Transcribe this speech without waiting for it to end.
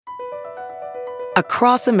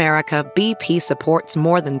Across America, BP supports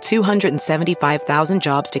more than 275,000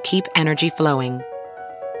 jobs to keep energy flowing.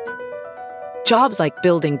 Jobs like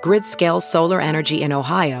building grid-scale solar energy in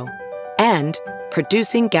Ohio and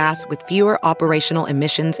producing gas with fewer operational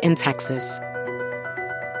emissions in Texas.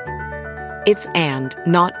 It's and,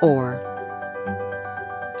 not or.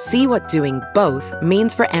 See what doing both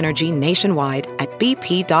means for energy nationwide at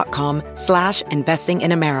bp.com/investing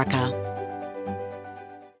in America.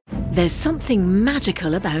 There's something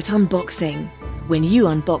magical about unboxing. When you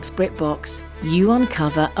unbox BritBox, you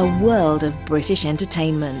uncover a world of British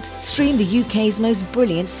entertainment. Stream the UK's most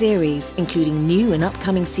brilliant series, including new and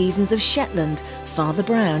upcoming seasons of Shetland, Father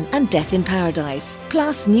Brown and Death in Paradise.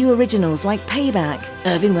 Plus new originals like Payback,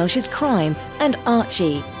 Irving Welsh's Crime and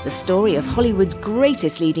Archie, the story of Hollywood's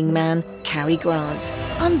greatest leading man, Cary Grant.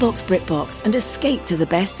 Unbox BritBox and escape to the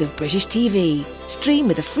best of British TV. Stream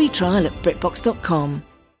with a free trial at BritBox.com.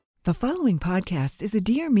 The following podcast is a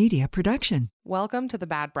Dear Media production. Welcome to The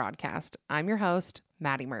Bad Broadcast. I'm your host,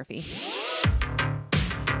 Maddie Murphy. Wait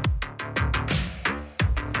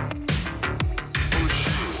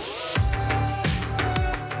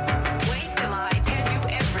till I tell you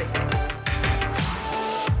everything.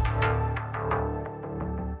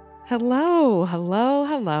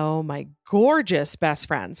 Hello, my gorgeous best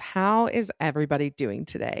friends. How is everybody doing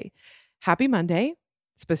today? Happy Monday.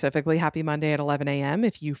 Specifically, happy Monday at 11 a.m.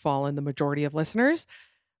 if you fall in the majority of listeners.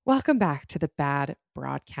 Welcome back to The Bad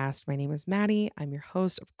Broadcast. My name is Maddie. I'm your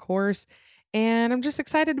host, of course, and I'm just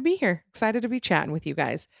excited to be here, excited to be chatting with you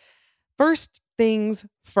guys. First things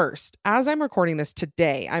first, as I'm recording this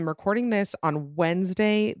today, I'm recording this on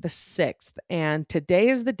Wednesday the 6th, and today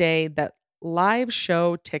is the day that live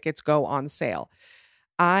show tickets go on sale.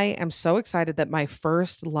 I am so excited that my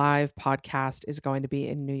first live podcast is going to be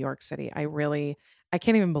in New York City. I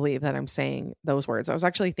can't even believe that I'm saying those words. I was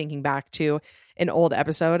actually thinking back to an old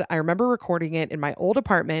episode. I remember recording it in my old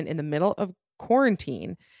apartment in the middle of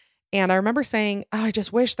quarantine. And I remember saying, oh, I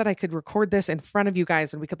just wish that I could record this in front of you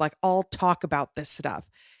guys and we could all talk about this stuff.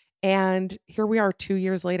 And here we are 2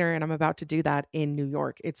 years later, and I'm about to do that in New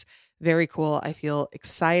York. It's very cool. I feel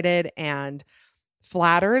excited and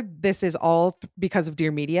flattered. This is all because of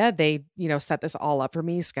Dear Media. They, set this all up for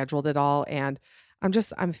me, scheduled it all. And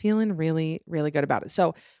I'm feeling really, really good about it.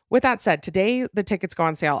 So with that said, today the tickets go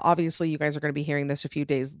on sale. Obviously, you guys are going to be hearing this a few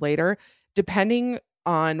days later. Depending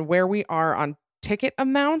on where we are on ticket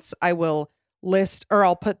amounts, I will list, or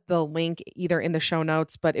I'll put the link either in the show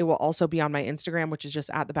notes, but it will also be on my Instagram, which is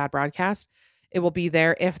just at The Bad Broadcast. It will be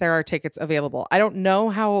there if there are tickets available. I don't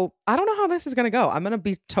know how this is going to go. I'm going to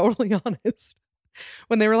be totally honest.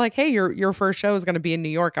 When they were like, hey, your first show is going to be in New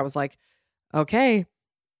York, I was like, okay,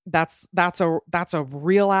 that's a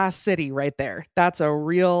real ass city right there. That's a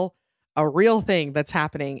real thing that's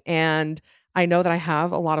happening. And I know that I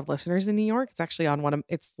have a lot of listeners in New York. It's actually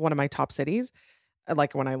it's one of my top cities,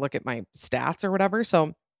 like when I look at my stats or whatever.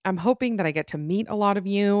 So I'm hoping that I get to meet a lot of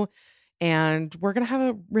you and we're going to have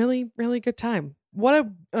a really, really good time. What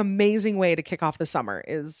an amazing way to kick off the summer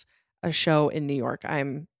is a show in New York.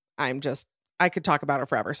 I could talk about it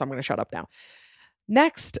forever, so I'm going to shut up now.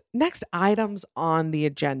 Next items on the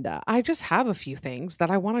agenda. I just have a few things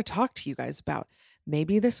that I want to talk to you guys about.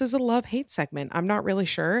 Maybe this is a love-hate segment. I'm not really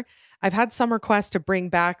sure. I've had some requests to bring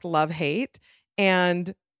back love-hate,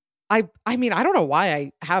 and I mean, I don't know why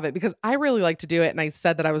I have it, because I really like to do it, and I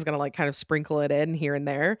said that I was going to kind of sprinkle it in here and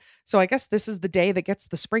there. So I guess this is the day that gets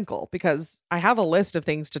the sprinkle, because I have a list of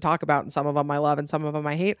things to talk about, and some of them I love and some of them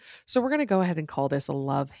I hate. So we're going to go ahead and call this a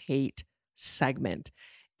love-hate segment.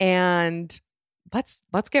 And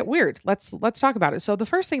let's get weird. Let's talk about it. So the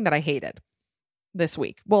first thing that I hated this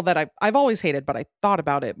week, well, that I've always hated, but I thought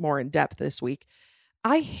about it more in depth this week.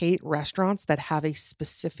 I hate restaurants that have a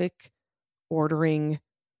specific ordering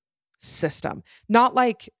system. Not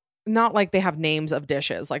like they have names of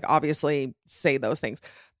dishes, obviously say those things.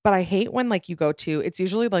 But I hate when you go to, it's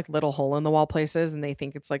usually little hole in the wall places, and they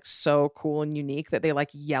think it's so cool and unique that they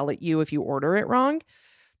yell at you if you order it wrong.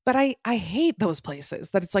 But I hate those places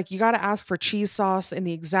that it's you got to ask for cheese sauce in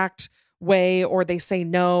the exact way, or they say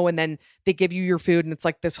no, and then they give you your food and it's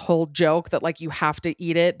this whole joke that you have to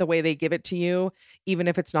eat it the way they give it to you, even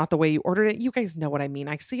if it's not the way you ordered it. You guys know what I mean.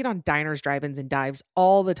 I see it on diners, drive-ins, and dives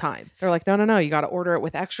all the time. They're no, you got to order it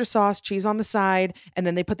with extra sauce, cheese on the side, and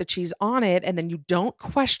then they put the cheese on it, and then you don't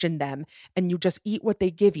question them and you just eat what they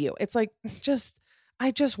give you. It's I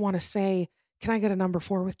just want to say, can I get a number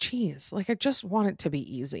 4 with cheese? I just want it to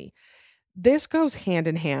be easy. This goes hand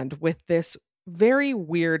in hand with this very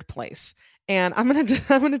weird place. And I'm going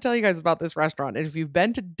to tell you guys about this restaurant. And if you've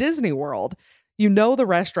been to Disney World, You know the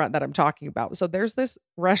restaurant that I'm talking about. So there's this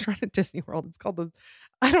restaurant at Disney World. It's called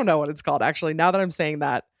I don't know what it's called actually. Now that I'm saying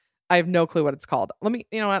that, I have no clue what it's called. You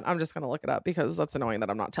know what? I'm just going to look it up because that's annoying that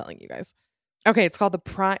I'm not telling you guys. Okay, it's called the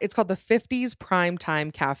 50s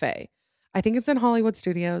Primetime Cafe. I think it's in Hollywood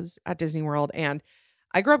Studios at Disney World, and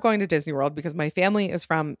I grew up going to Disney World because my family is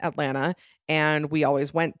from Atlanta and we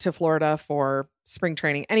always went to Florida for spring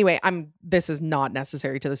training. Anyway, this is not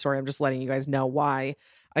necessary to the story. I'm just letting you guys know why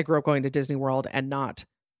I grew up going to Disney World and not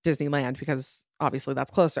Disneyland, because obviously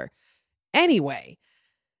that's closer. Anyway,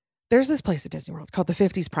 there's this place at Disney World called the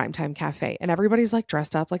 50s Primetime Cafe, and everybody's like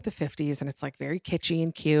dressed up like the 50s, and it's like very kitschy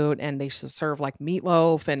and cute, and they serve like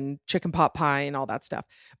meatloaf and chicken pot pie and all that stuff.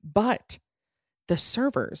 But the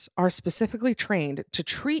servers are specifically trained to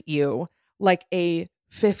treat you like a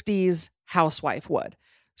 50s housewife would.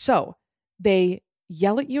 So they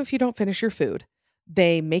yell at you if you don't finish your food.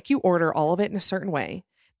 They make you order all of it in a certain way.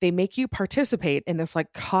 They make you participate in this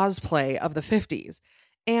like cosplay of the 50s.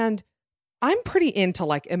 And I'm pretty into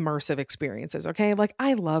like immersive experiences, okay? Like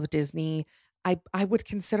I love Disney. I would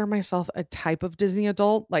consider myself a type of Disney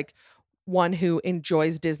adult, like one who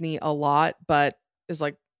enjoys Disney a lot, but is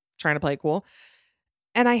like trying to play it cool.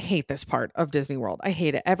 And I hate this part of Disney World. I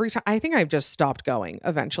hate it every time. I think I've just stopped going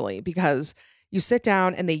eventually because you sit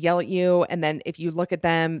down and they yell at you. And then if you look at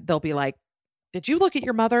them, they'll be like, did you look at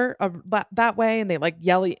your mother that way? And they like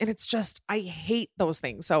yell at you. And it's just, I hate those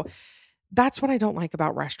things. So that's what I don't like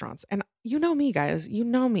about restaurants. And you know me, guys, you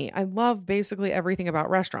know me. I love basically everything about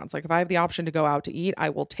restaurants. Like if I have the option to go out to eat, I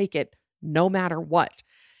will take it no matter what.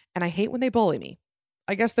 And I hate when they bully me.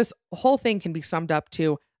 I guess this whole thing can be summed up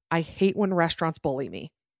to, I hate when restaurants bully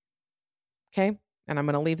me. Okay. And I'm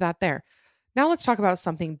going to leave that there. Now let's talk about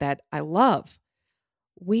something that I love.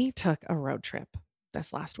 We took a road trip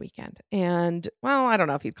this last weekend. And well, I don't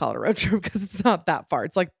know if you'd call it a road trip because it's not that far.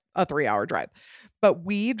 It's like a 3-hour drive. But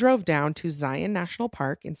we drove down to Zion National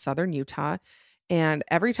Park in southern Utah. And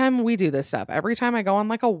every time we do this stuff, every time I go on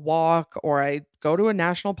like a walk or I go to a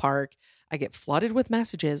national park, I get flooded with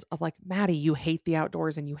messages of like, Maddie, you hate the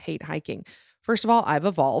outdoors and you hate hiking. First of all, I've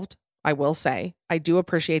evolved. I will say I do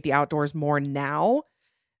appreciate the outdoors more now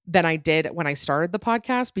than I did when I started the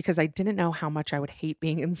podcast, because I didn't know how much I would hate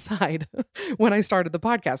being inside when I started the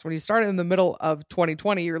podcast. When you started in the middle of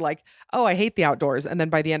 2020, you're like, oh, I hate the outdoors. And then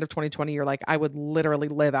by the end of 2020, you're like, I would literally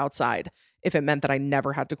live outside if it meant that I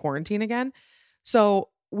never had to quarantine again. So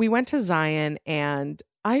we went to Zion, and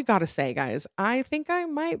I gotta say, guys, I think I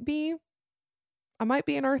might be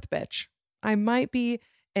an earth bitch. I might be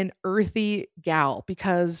an earthy gal,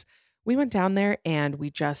 because we went down there and we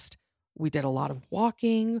did a lot of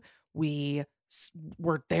walking. We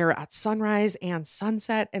were there at sunrise and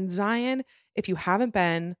sunset. And Zion, if you haven't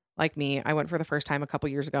been like me, I went for the first time a couple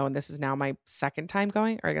years ago, and this is now my second time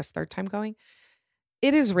going, or I guess third time going.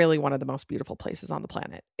 It is really one of the most beautiful places on the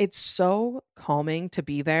planet. It's so calming to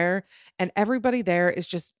be there, and everybody there is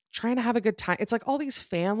just trying to have a good time. It's like all these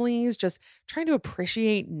families just trying to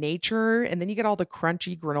appreciate nature, and then you get all the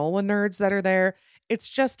crunchy granola nerds that are there. It's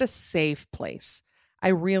just a safe place. I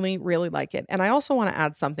really, really like it. And I also want to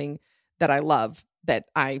add something that I love that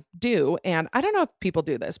I do. And I don't know if people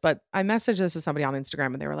do this, but I messaged this to somebody on Instagram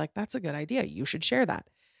and they were like, that's a good idea. You should share that.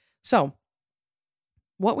 So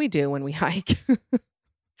what we do when we hike,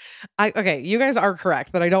 okay, you guys are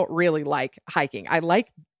correct that I don't really like hiking. I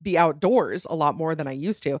like the outdoors a lot more than I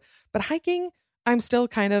used to, but hiking, I'm still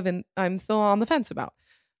on the fence about.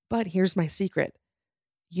 But here's my secret.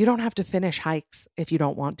 You don't have to finish hikes if you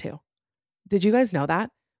don't want to. Did you guys know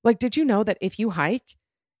that? Like, did you know that if you hike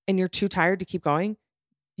and you're too tired to keep going,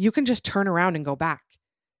 you can just turn around and go back?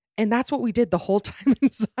 And that's what we did the whole time in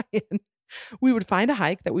Zion. We would find a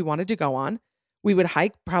hike that we wanted to go on. We would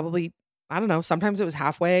hike probably, I don't know, sometimes it was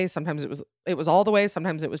halfway, sometimes it was all the way,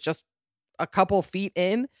 sometimes it was just a couple feet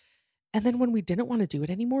in. And then when we didn't want to do it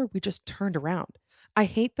anymore, we just turned around. I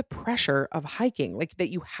hate the pressure of hiking, like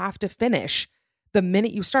that you have to finish the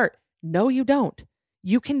minute you start. No, you don't.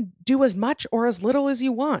 You can do as much or as little as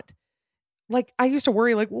you want. Like I used to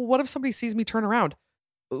worry, like, well, what if somebody sees me turn around?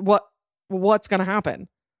 What's going to happen?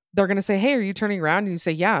 They're going to say, hey, are you turning around? And you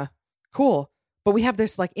say, yeah, cool. But we have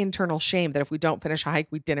this like internal shame that if we don't finish a hike,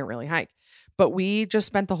 we didn't really hike. But we just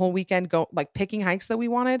spent the whole weekend picking hikes that we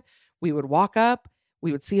wanted. We would walk up,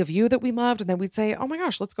 we would see a view that we loved, and then we'd say, oh my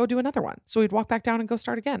gosh, let's go do another one. So we'd walk back down and go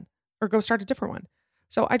start again, or go start a different one.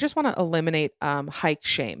 So I just want to eliminate hike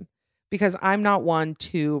shame, because I'm not one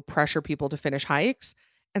to pressure people to finish hikes.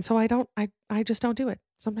 And so I just don't do it.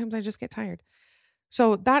 Sometimes I just get tired.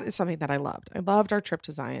 So that is something that I loved. I loved our trip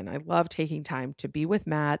to Zion. I love taking time to be with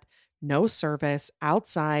Matt, no service,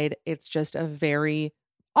 outside. It's just a very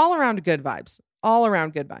all around good vibes. all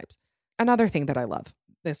around good vibes. Another thing that I love.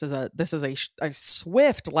 This is a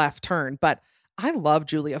swift left turn, but I love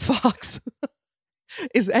Julia Fox.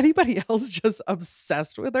 Is anybody else just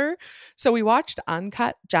obsessed with her? So we watched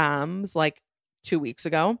Uncut Gems like 2 weeks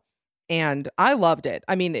ago, and I loved it.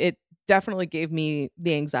 I mean, it definitely gave me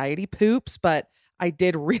the anxiety poops, but I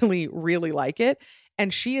did really, really like it.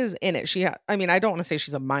 And she is in it. I mean, I don't want to say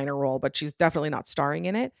she's a minor role, but she's definitely not starring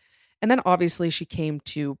in it. And then obviously she came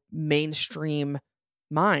to mainstream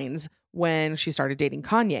minds when she started dating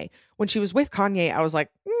Kanye. When she was with Kanye, I was like,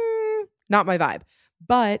 not my vibe.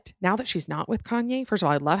 But now that she's not with Kanye, first of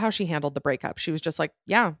all, I love how she handled the breakup. She was just like,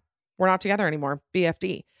 yeah, we're not together anymore,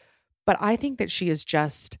 BFD. But I think that she is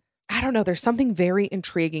just, I don't know, there's something very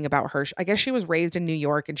intriguing about her. I guess she was raised in New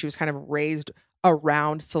York and she was kind of raised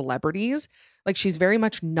around celebrities. Like she's very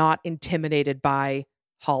much not intimidated by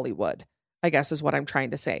Hollywood, I guess is what I'm trying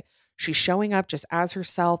to say. She's showing up just as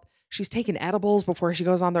herself. She's taking edibles before she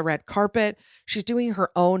goes on the red carpet. She's doing her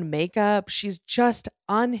own makeup. She's just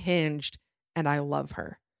unhinged. And I love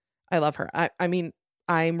her. I love her. I mean,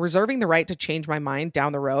 I'm reserving the right to change my mind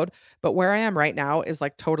down the road, but where I am right now is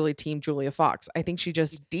like totally team Julia Fox. I think she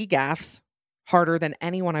just degaffs harder than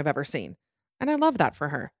anyone I've ever seen. And I love that for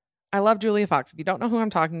her. I love Julia Fox. If you don't know who I'm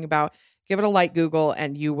talking about, give it a light Google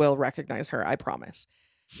and you will recognize her. I promise.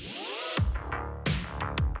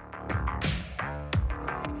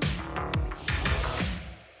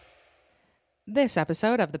 This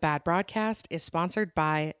episode of The Bad Broadcast is sponsored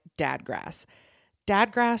by Dadgrass.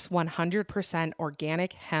 Dadgrass 100%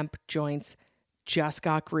 organic hemp joints just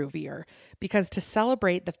got groovier because to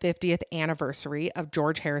celebrate the 50th anniversary of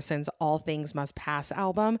George Harrison's All Things Must Pass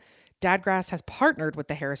album, Dadgrass has partnered with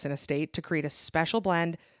the Harrison estate to create a special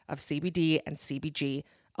blend of CBD and CBG,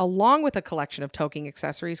 along with a collection of toking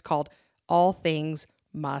accessories called All Things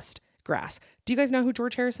Must Grass. Do you guys know who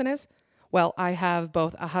George Harrison is? Well, I have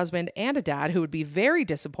both a husband and a dad who would be very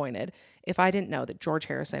disappointed if I didn't know that George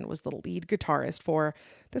Harrison was the lead guitarist for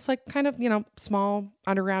this like kind of, small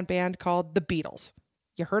underground band called The Beatles.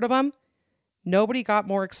 You heard of them? Nobody got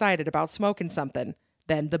more excited about smoking something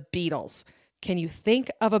than The Beatles. Can you think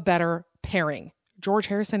of a better pairing? George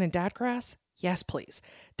Harrison and Dadgrass? Yes, please.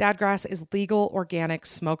 Dadgrass is legal, organic,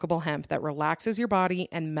 smokable hemp that relaxes your body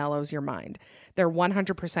and mellows your mind. Their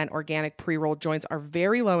 100% organic pre-rolled joints are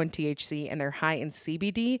very low in THC and they're high in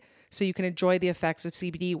CBD, so you can enjoy the effects of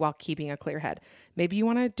CBD while keeping a clear head. Maybe you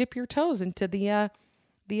want to dip your toes into the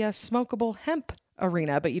smokable hemp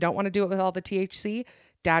arena, but you don't want to do it with all the THC.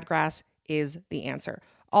 Dadgrass is the answer.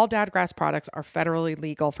 All Dadgrass products are federally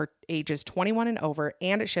legal for ages 21 and over,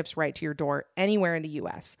 and it ships right to your door anywhere in the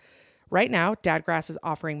U.S. Right now, Dadgrass is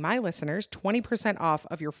offering my listeners 20% off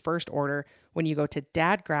of your first order when you go to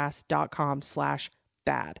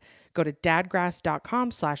dadgrass.com/bad. Go to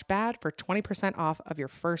dadgrass.com/bad for 20% off of your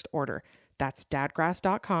first order. That's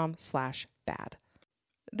dadgrass.com/bad.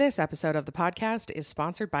 This episode of the podcast is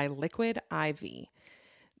sponsored by Liquid IV.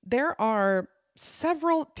 There are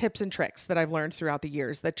several tips and tricks that I've learned throughout the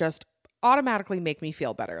years that just automatically make me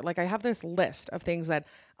feel better. Like I have this list of things that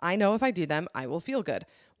I know if I do them, I will feel good.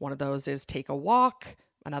 One of those is take a walk.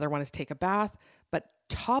 Another one is take a bath. But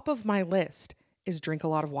top of my list is drink a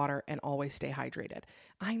lot of water and always stay hydrated.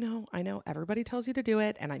 I know. Everybody tells you to do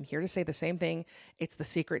it. And I'm here to say the same thing. It's the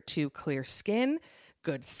secret to clear skin,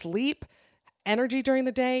 good sleep, energy during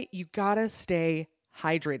the day. You gotta stay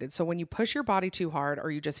hydrated. So when you push your body too hard or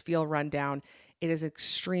you just feel run down, it is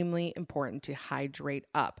extremely important to hydrate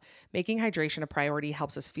up. Making hydration a priority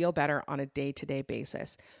helps us feel better on a day-to-day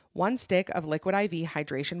basis. 1 stick of Liquid IV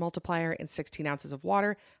Hydration Multiplier in 16 ounces of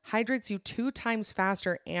water hydrates you 2 times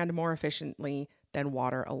faster and more efficiently than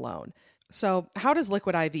water alone. So how does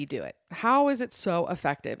Liquid IV do it? How is it so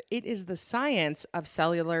effective? It is the science of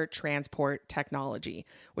cellular transport technology,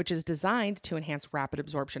 which is designed to enhance rapid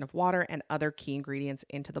absorption of water and other key ingredients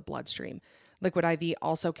into the bloodstream. Liquid IV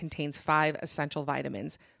also contains 5 essential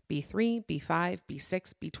vitamins, B3, B5,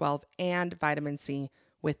 B6, B12, and vitamin C,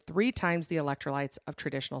 with 3 times the electrolytes of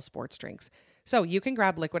traditional sports drinks. So you can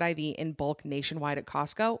grab Liquid IV in bulk nationwide at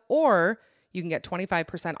Costco, or you can get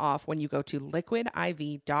 25% off when you go to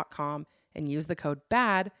liquidiv.com and use the code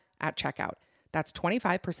BAD at checkout. That's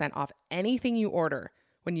 25% off anything you order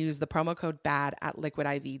when you use the promo code BAD at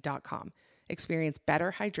liquidiv.com. Experience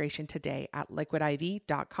better hydration today at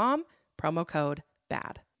liquidiv.com, promo code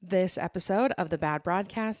BAD. This episode of the Bad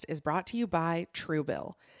Broadcast is brought to you by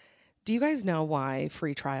Truebill. Do you guys know why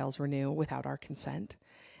free trials renew without our consent?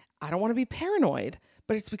 I don't want to be paranoid,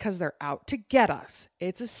 but it's because they're out to get us.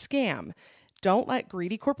 It's a scam. Don't let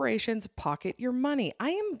greedy corporations pocket your money.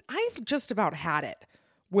 I've just about had it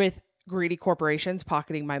with greedy corporations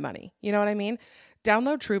pocketing my money. You know what I mean?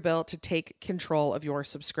 Download Truebill to take control of your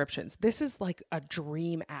subscriptions. This is like a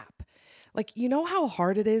dream app. Like, you know how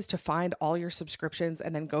hard it is to find all your subscriptions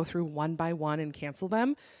and then go through one by one and cancel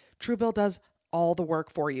them? Truebill does all the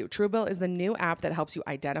work for you. Truebill is the new app that helps you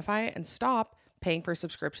identify and stop paying for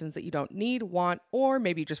subscriptions that you don't need, want, or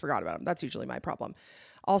maybe you just forgot about them. That's usually my problem.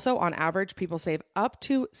 Also, on average, people save up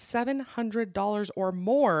to $700 or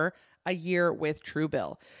more a year with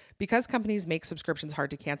Truebill. Because companies make subscriptions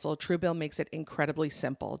hard to cancel, Truebill makes it incredibly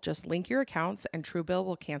simple. Just link your accounts and Truebill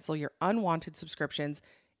will cancel your unwanted subscriptions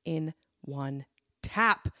in one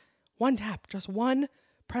tap. One tap, just one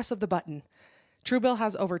press of the button. Truebill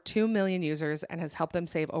has over 2 million users and has helped them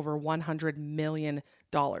save over $100 million.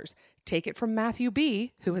 Take it from Matthew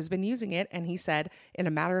B., who has been using it, and he said, in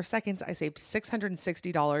a matter of seconds, I saved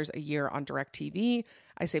 $660 a year on DirecTV.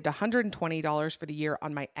 I saved $120 for the year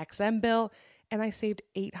on my XM bill, and I saved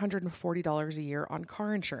 $840 a year on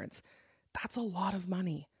car insurance. That's a lot of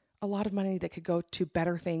money that could go to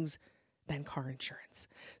better things than car insurance.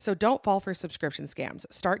 So don't fall for subscription scams.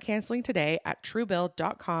 Start canceling today at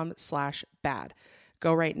truebill.com/bad.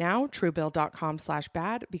 Go right now,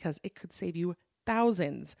 truebill.com/bad, because it could save you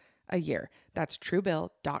thousands a year. That's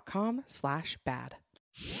truebill.com/bad.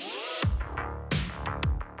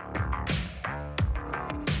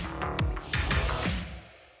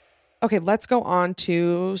 Okay, let's go on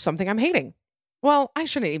to something I'm hating. Well, I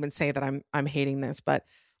shouldn't even say that I'm hating this, but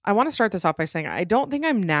I want to start this off by saying I don't think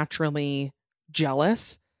I'm naturally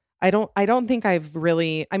jealous. I don't think I've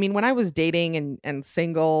really, I mean, when I was dating and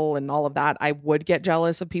single and all of that, I would get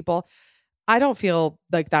jealous of people. I don't feel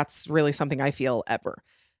like that's really something I feel ever.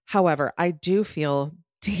 However, I do feel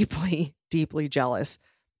deeply, deeply jealous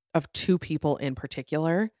of two people in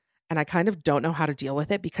particular. And I kind of don't know how to deal with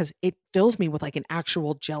it because it fills me with like an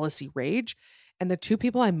actual jealousy rage. And the two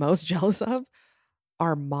people I'm most jealous of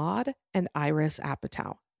are Maude and Iris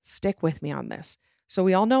Apatow. Stick with me on this. So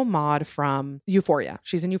we all know Maude from Euphoria.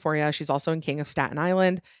 She's in Euphoria. She's also in King of Staten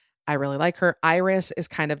Island. I really like her. Iris is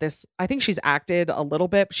kind of this, I think she's acted a little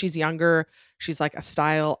bit, but she's younger. She's like a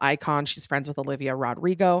style icon. She's friends with Olivia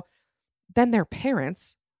Rodrigo. Then their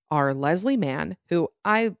parents are Leslie Mann, who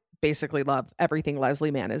I basically love everything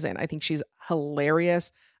Leslie Mann is in. I think she's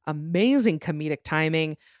hilarious, amazing comedic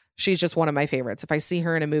timing. She's just one of my favorites. If I see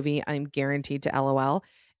her in a movie, I'm guaranteed to LOL.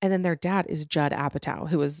 And then their dad is Judd Apatow,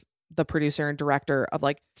 who is the producer and director of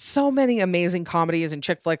like so many amazing comedies and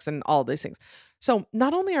chick flicks and all of these things. So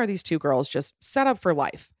not only are these two girls just set up for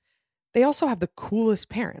life, they also have the coolest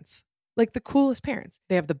parents, like the coolest parents.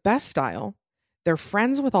 They have the best style. They're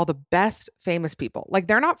friends with all the best famous people. Like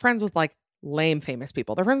they're not friends with like lame famous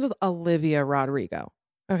people. They're friends with Olivia Rodrigo.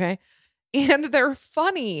 Okay. And they're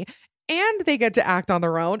funny and they get to act on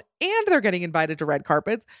their own and they're getting invited to red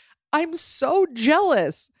carpets. I'm so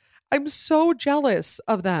jealous. I'm so jealous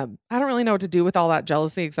of them. I don't really know what to do with all that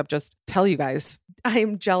jealousy except just tell you guys I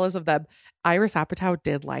am jealous of them. Iris Apatow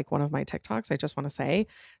did like one of my TikToks, I just want to say.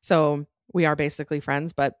 So we are basically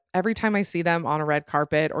friends, but every time I see them on a red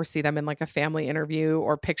carpet or see them in like a family interview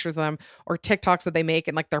or pictures of them or TikToks that they make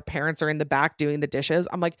and like their parents are in the back doing the dishes,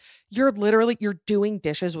 I'm like, you're doing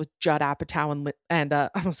dishes with Judd Apatow and I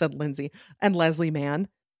almost said Lindsay and Leslie Mann.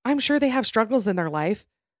 I'm sure they have struggles in their life.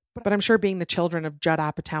 But I'm sure being the children of Judd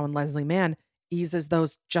Apatow and Leslie Mann eases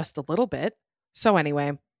those just a little bit. So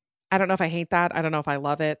anyway, I don't know if I hate that. I don't know if I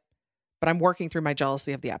love it, but I'm working through my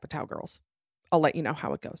jealousy of the Apatow girls. I'll let you know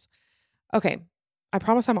how it goes. Okay. I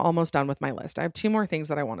promise I'm almost done with my list. I have two more things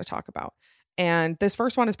that I want to talk about. And this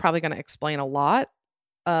first one is probably going to explain a lot.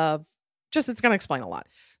 So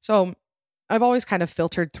I've always kind of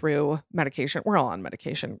filtered through medication. We're all on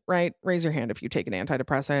medication, right? Raise your hand if you take an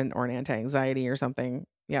antidepressant or an anti-anxiety or something.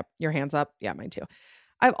 Yep. Your hands up. Yeah, mine too.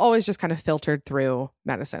 I've always just kind of filtered through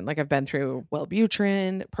medicine. Like I've been through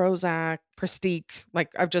Wellbutrin, Prozac, Pristique.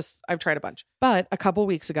 Like I've tried a bunch. But a couple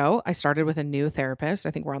weeks ago, I started with a new therapist.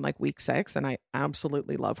 I think we're on like week 6 and I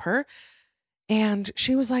absolutely love her. And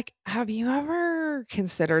she was like, have you ever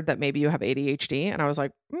considered that maybe you have ADHD? And I was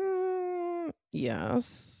like,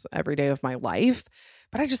 yes, every day of my life.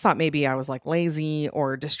 But I just thought maybe I was like lazy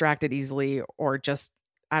or distracted easily or just,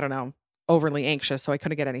 I don't know, overly anxious. So I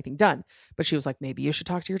couldn't get anything done. But she was like, maybe you should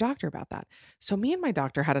talk to your doctor about that. So me and my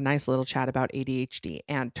doctor had a nice little chat about ADHD.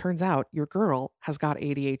 And turns out your girl has got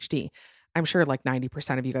ADHD. I'm sure like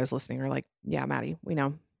 90% of you guys listening are like, yeah, Maddie, we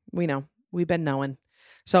know. We've been knowing.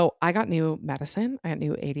 So I got new medicine. I got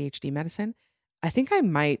new ADHD medicine. I think I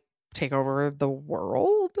might take over the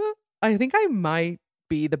world. I think I might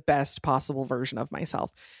be the best possible version of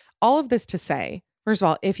myself. All of this to say, first of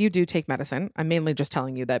all, if you do take medicine, I'm mainly just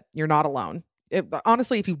telling you that you're not alone.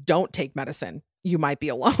 honestly, if you don't take medicine, you might be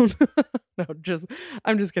alone. No,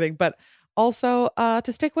 I'm just kidding. But also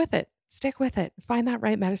to stick with it. Stick with it. Find that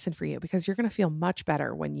right medicine for you because you're going to feel much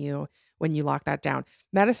better when you lock that down.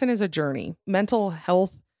 Medicine is a journey. Mental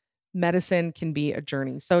health medicine can be a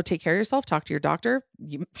journey. So take care of yourself, talk to your doctor.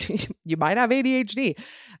 You you might have ADHD.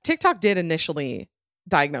 TikTok did initially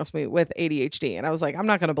diagnose me with ADHD and I was like, I'm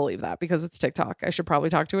not going to believe that because it's TikTok. I should probably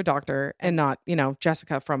talk to a doctor and not,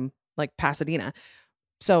 Jessica from like Pasadena.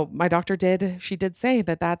 So my doctor she did say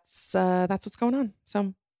that's what's going on.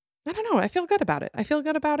 So I don't know. I feel good about it. I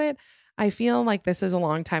feel like this is a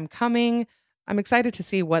long time coming. I'm excited to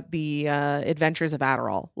see what the adventures of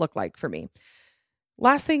Adderall look like for me.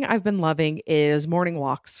 Last thing I've been loving is morning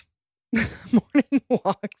walks. Morning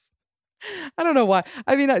walks. I don't know why.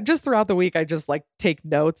 I mean, just throughout the week, I just like take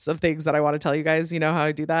notes of things that I want to tell you guys. You know how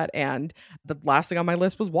I do that. And the last thing on my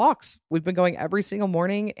list was walks. We've been going every single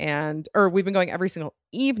morning or we've been going every single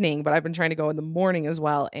evening, but I've been trying to go in the morning as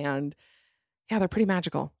well. And yeah, they're pretty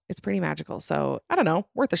magical. It's pretty magical. So I don't know,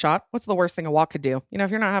 worth a shot. What's the worst thing a walk could do? If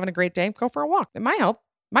you're not having a great day, go for a walk. It might help,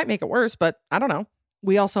 might make it worse, but I don't know.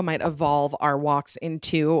 We also might evolve our walks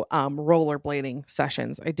into rollerblading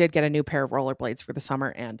sessions. I did get a new pair of rollerblades for the summer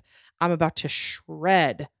and I'm about to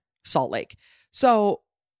shred Salt Lake. So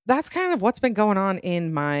that's kind of what's been going on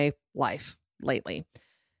in my life lately.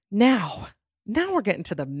 Now we're getting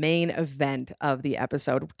to the main event of the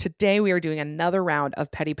episode. Today we are doing another round of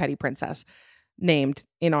Petty Petty Princess, named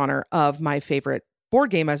in honor of my favorite board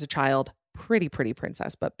game as a child, Pretty Pretty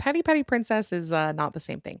Princess. But Petty Petty Princess is not the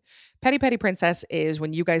same thing. Petty Petty Princess is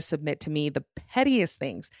when you guys submit to me the pettiest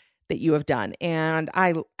things that you have done. And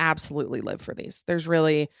I absolutely live for these. There's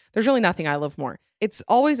really nothing I love more. It's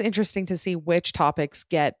always interesting to see which topics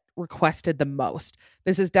get requested the most.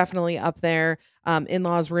 This is definitely up there.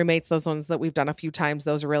 In-laws, roommates, those ones that we've done a few times,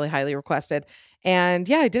 those are really highly requested. And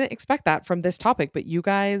yeah, I didn't expect that from this topic, but you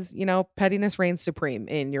guys, pettiness reigns supreme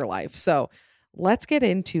in your life. So let's get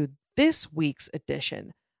into this week's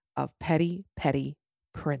edition of Petty Petty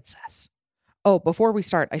Princess. Oh, before we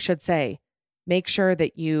start, I should say, make sure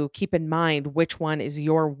that you keep in mind which one is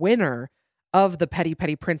your winner of the Petty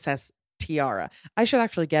Petty Princess tiara. I should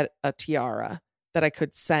actually get a tiara that I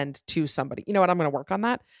could send to somebody. You know what? I'm going to work on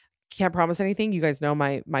that. Can't promise anything. You guys know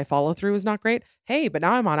my follow through is not great. Hey, but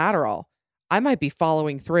now I'm on Adderall. I might be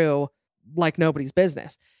following through like nobody's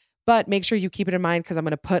business. But make sure you keep it in mind because I'm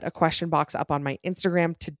going to put a question box up on my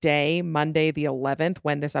Instagram today, Monday the 11th,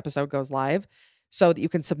 when this episode goes live, so that you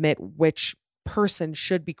can submit which person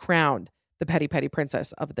should be crowned the Petty Petty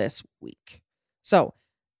Princess of this week. So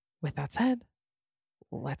with that said,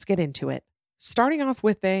 let's get into it. Starting off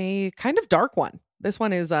with a kind of dark one. This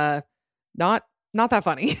one is not that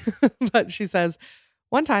funny, but she says,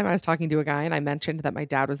 one time I was talking to a guy and I mentioned that my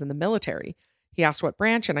dad was in the military. He asked what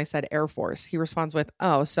branch and I said Air Force. He responds with,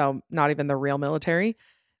 oh, so not even the real military?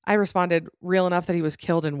 I responded, real enough that he was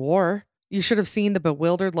killed in war. You should have seen the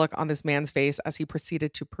bewildered look on this man's face as he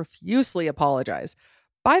proceeded to profusely apologize.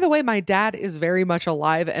 By the way, my dad is very much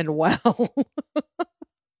alive and well.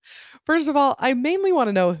 First of all, I mainly want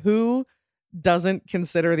to know who doesn't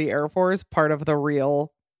consider the Air Force part of the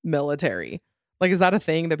real military. Like, is that a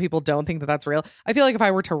thing that people don't think that that's real? I feel like if I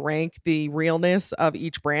were to rank the realness of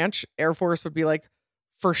each branch, Air Force would be like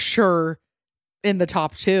for sure in the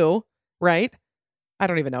top 2, right? I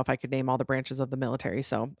don't even know if I could name all the branches of the military,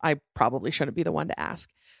 so I probably shouldn't be the one to ask.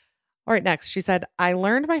 All right, next, she said, I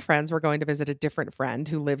learned my friends were going to visit a different friend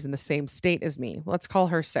who lives in the same state as me. Let's call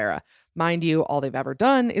her Sarah. Mind you, all they've ever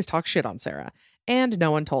done is talk shit on Sarah. And no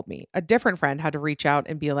one told me. A different friend had to reach out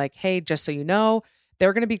and be like, hey, just so you know,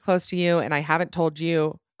 they're going to be close to you and I haven't told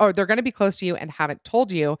you, or they're going to be close to you and haven't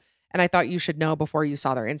told you. And I thought you should know before you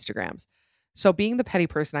saw their Instagrams. So being the petty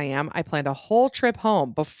person I am, I planned a whole trip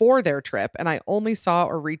home before their trip. And I only saw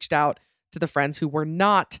or reached out to the friends who were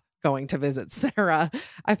not going to visit Sarah.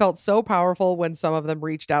 I felt so powerful when some of them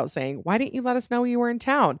reached out saying, why didn't you let us know you were in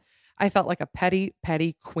town? I felt like a petty,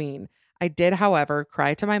 petty queen. I did, however,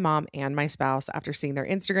 cry to my mom and my spouse after seeing their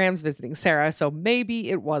Instagrams visiting Sarah. So maybe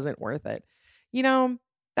it wasn't worth it.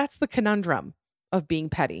 That's the conundrum of being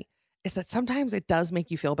petty, is that sometimes it does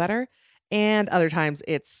make you feel better. And other times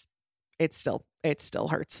it still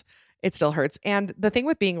hurts. It still hurts. And the thing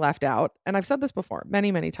with being left out, and I've said this before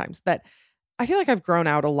many, many times, that I feel like I've grown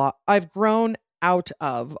out a lot. I've grown out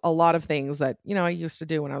of a lot of things that, I used to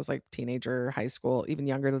do when I was like teenager, high school, even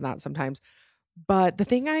younger than that sometimes. But the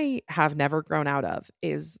thing I have never grown out of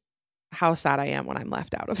is how sad I am when I'm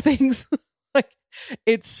left out of things. Like,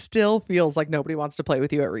 it still feels like nobody wants to play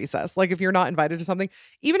with you at recess. Like, if you're not invited to something,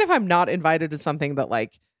 even if I'm not invited to something that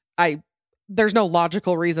like I there's no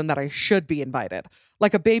logical reason that I should be invited.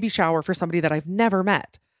 Like a baby shower for somebody that I've never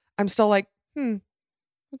met. I'm still like,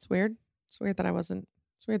 that's weird. It's weird that I wasn't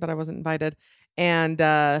invited. And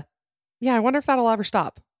yeah, I wonder if that'll ever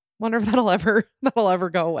stop. Wonder if that'll ever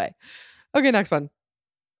go away. Okay, next one.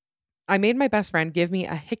 I made my best friend give me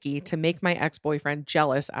a hickey to make my ex-boyfriend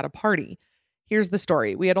jealous at a party. Here's the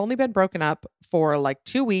story. We had only been broken up for like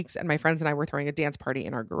 2 weeks, and my friends and I were throwing a dance party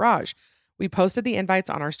in our garage. We posted the invites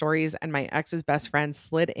on our stories, and my ex's best friend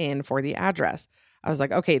slid in for the address. I was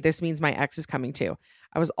like, okay, this means my ex is coming too.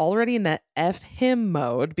 I was already in the F him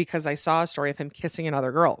mode because I saw a story of him kissing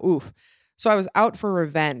another girl. Oof. So I was out for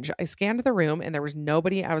revenge. I scanned the room, and there was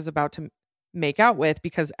nobody I was about to make out with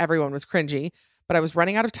because everyone was cringy, but I was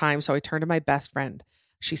running out of time, so I turned to my best friend.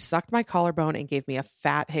 She sucked my collarbone and gave me a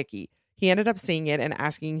fat hickey. He ended up seeing it and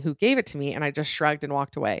asking who gave it to me, and I just shrugged and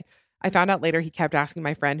walked away. I found out later he kept asking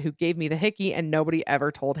my friend who gave me the hickey, and nobody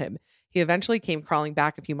ever told him. He eventually came crawling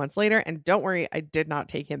back a few months later, and don't worry, I did not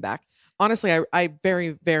take him back. Honestly, I very,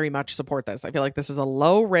 very much support this. I feel like this is a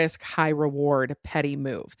low risk, high reward, petty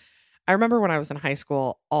move. I remember when I was in high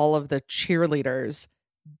school, all of the cheerleaders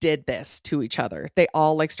did this to each other. They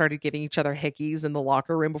all like started giving each other hickeys in the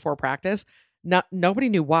locker room before practice. Nobody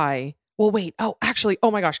knew why. Well, wait. Oh, actually,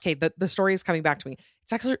 oh my gosh, Kate, the story is coming back to me.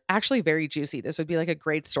 It's actually very juicy. This would be like a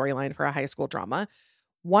great storyline for a high school drama.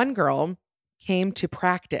 One girl came to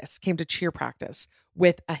cheer practice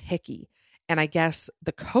with a hickey. And I guess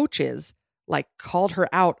the coaches like called her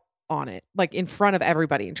out on it, like in front of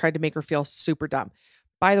everybody, and tried to make her feel super dumb.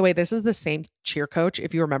 By the way, this is the same cheer coach.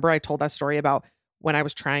 If you remember, I told that story about when I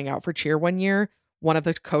was trying out for cheer one year, one of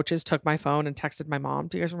the coaches took my phone and texted my mom.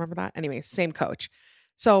 Do you guys remember that? Anyway, same coach.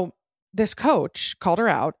 So this coach called her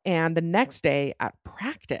out, and the next day at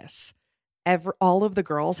practice, all of the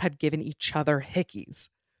girls had given each other hickeys,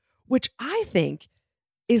 which I think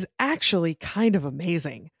is actually kind of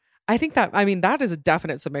amazing. That is a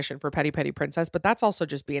definite submission for Petty Petty Princess, but that's also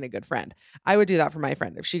just being a good friend. I would do that for my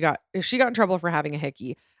friend. If she got in trouble for having a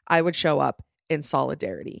hickey, I would show up in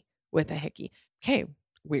solidarity with a hickey. Okay,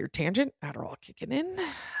 weird tangent. Adderall kicking in.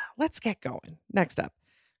 Let's get going. Next up.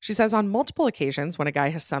 She says, on multiple occasions when a guy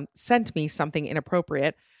has sent me something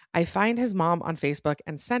inappropriate, I find his mom on Facebook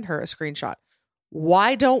and send her a screenshot.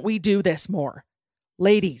 Why don't we do this more?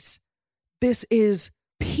 Ladies, this is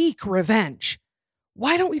peak revenge.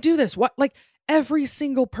 Why don't we do this? What, like every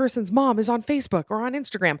single person's mom is on Facebook or on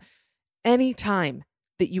Instagram. Anytime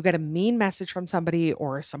that you get a mean message from somebody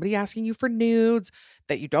or somebody asking you for nudes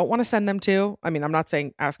that you don't want to send them to. I mean, I'm not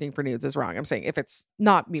saying asking for nudes is wrong. I'm saying if it's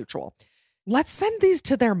not mutual, let's send these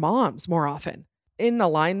to their moms more often. In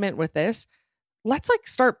alignment with this, let's like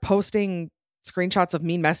start posting screenshots of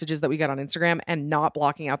mean messages that we get on Instagram and not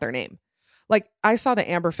blocking out their name. Like I saw that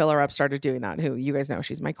Amber Filler Up started doing that, who you guys know,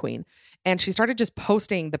 she's my queen. And she started just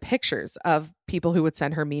posting the pictures of people who would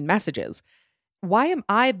send her mean messages. Why am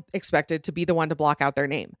I expected to be the one to block out their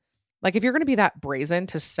name? Like if you're going to be that brazen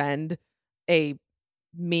to send a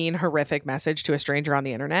mean, horrific message to a stranger on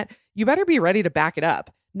the internet, you better be ready to back it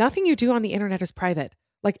up. Nothing you do on the internet is private.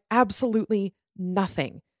 Like absolutely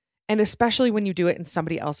nothing. And especially when you do it in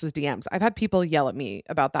somebody else's DMs. I've had people yell at me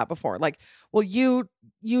about that before. Like, well, you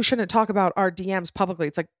shouldn't talk about our DMs publicly.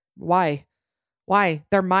 It's like, why? Why?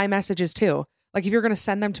 They're my messages too. Like if you're going to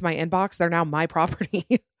send them to my inbox, they're now my property.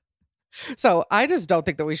 So I just don't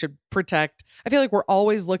think that we should protect. I feel like we're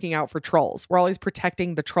always looking out for trolls. We're always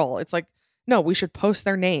protecting the troll. It's like, no, we should post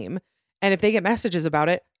their name. And if they get messages about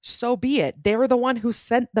it, so be it. They're the one who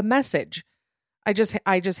sent the message. I just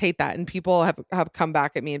hate that. And people have come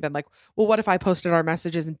back at me and been like, well, what if I posted our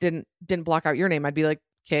messages and didn't block out your name? I'd be like,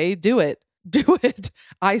 okay, do it. Do it.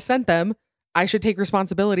 I sent them. I should take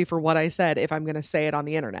responsibility for what I said if I'm going to say it on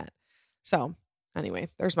the internet. So anyway,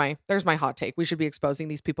 there's my hot take. We should be exposing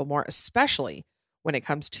these people more, especially when it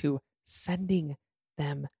comes to sending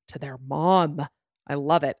them to their mom. I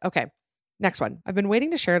love it. Okay. Next one. I've been waiting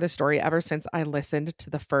to share this story ever since I listened to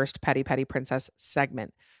the first Petty Petty Princess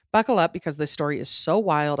segment. Buckle up because this story is so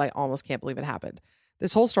wild, I almost can't believe it happened.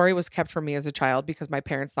 This whole story was kept from me as a child because my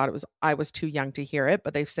parents thought I was too young to hear it,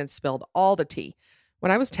 but they've since spilled all the tea.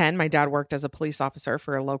 When I was 10, my dad worked as a police officer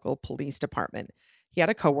for a local police department. He had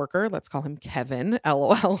a coworker, let's call him Kevin,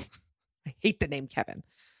 LOL. I hate the name Kevin.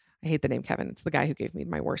 It's the guy who gave me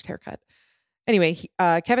my worst haircut. Anyway,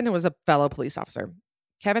 Kevin was a fellow police officer.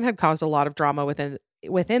 Kevin had caused a lot of drama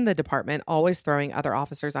within the department, always throwing other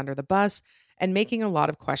officers under the bus and making a lot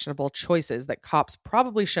of questionable choices that cops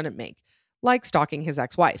probably shouldn't make, like stalking his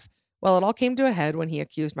ex-wife. Well, it all came to a head when he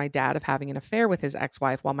accused my dad of having an affair with his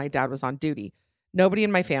ex-wife while my dad was on duty. Nobody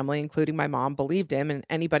in my family, including my mom, believed him, and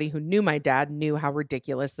anybody who knew my dad knew how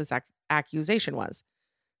ridiculous this accusation was.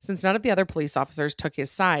 Since none of the other police officers took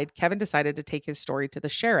his side, Kevin decided to take his story to the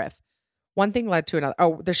sheriff. One thing led to another.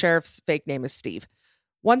 Oh, the sheriff's fake name is Steve.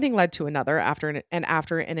 One thing led to another. After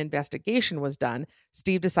an investigation was done,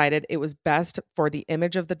 Steve decided it was best for the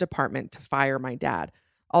image of the department to fire my dad.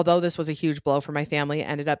 Although this was a huge blow for my family, it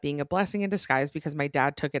ended up being a blessing in disguise because my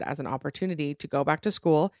dad took it as an opportunity to go back to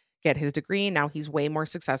school, get his degree. Now he's way more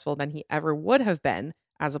successful than he ever would have been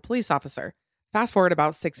as a police officer. Fast forward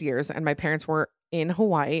about 6 years, and my parents were in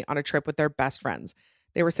Hawaii on a trip with their best friends.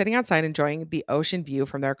 They were sitting outside enjoying the ocean view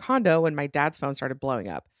from their condo when my dad's phone started blowing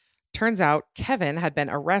up. Turns out Kevin had been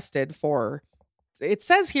arrested for, it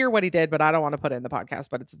says here what he did, but I don't want to put it in the podcast,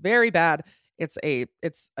 but it's very bad. It's a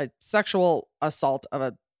sexual assault of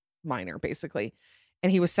a minor, basically.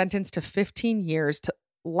 And he was sentenced to 15 years to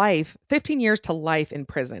life in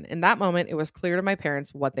prison. In that moment, it was clear to my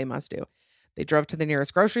parents what they must do. They drove to the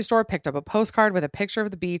nearest grocery store, picked up a postcard with a picture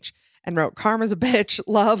of the beach, and wrote "Karma's a bitch,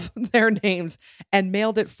 love," their names, and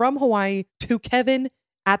mailed it from Hawaii to Kevin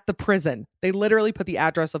at the prison. They literally put the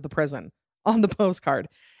address of the prison on the postcard.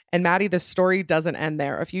 And Maddie, the story doesn't end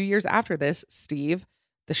there. A few years after this, Steve,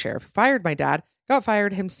 the sheriff who fired my dad, got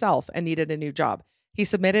fired himself and needed a new job. He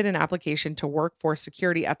submitted an application to work for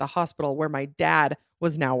security at the hospital where my dad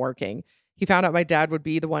was now working. He found out my dad would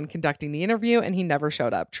be the one conducting the interview, and he never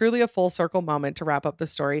showed up. Truly a full circle moment to wrap up the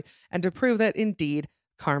story and to prove that indeed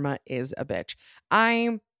karma is a bitch.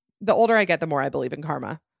 The older I get, the more I believe in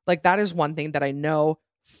karma. Like, that is one thing that I know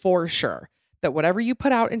for sure, that whatever you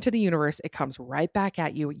put out into the universe, it comes right back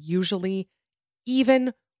at you, usually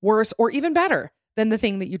even worse or even better than the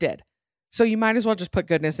thing that you did. So you might as well just put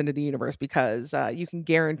goodness into the universe because you can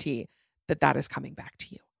guarantee that that is coming back to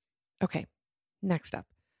you. Okay, next up.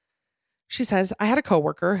 She says, I had a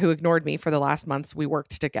coworker who ignored me for the last months we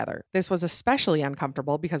worked together. This was especially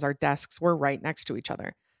uncomfortable because our desks were right next to each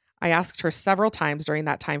other. I asked her several times during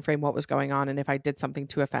that time frame what was going on and if I did something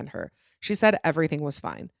to offend her. She said everything was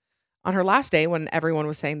fine. On her last day, when everyone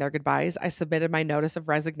was saying their goodbyes, I submitted my notice of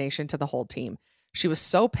resignation to the whole team. She was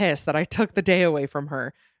so pissed that I took the day away from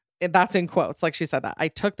her. That's in quotes, like she said that. I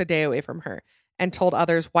took the day away from her and told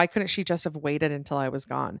others, why couldn't she just have waited until I was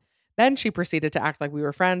gone? Then she proceeded to act like we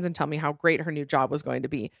were friends and tell me how great her new job was going to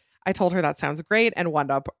be. I told her that sounds great and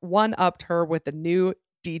one-upped her with the new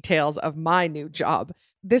details of my new job.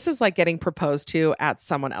 This is like getting proposed to at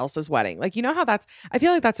someone else's wedding. Like, you know how I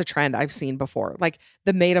feel like that's a trend I've seen before. Like,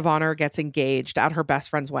 the maid of honor gets engaged at her best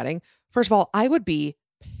friend's wedding. First of all, I would be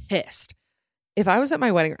pissed if I was at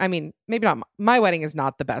my wedding. I mean, maybe not. My wedding is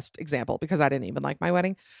not the best example because I didn't even like my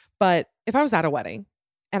wedding. But if I was at a wedding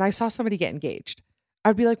and I saw somebody get engaged,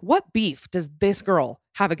 I'd be like, what beef does this girl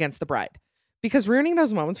have against the bride? Because ruining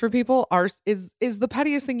those moments for people is the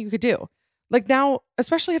pettiest thing you could do. Like, now,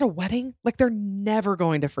 especially at a wedding, like, they're never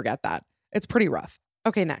going to forget that. It's pretty rough.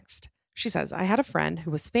 Okay, next. She says, I had a friend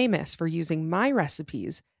who was famous for using my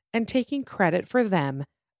recipes and taking credit for them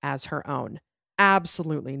as her own.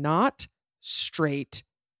 Absolutely not. Straight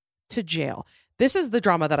to jail. This is the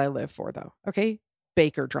drama that I live for, though. Okay?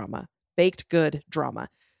 Baker drama. Baked good drama.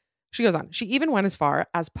 She goes on. She even went as far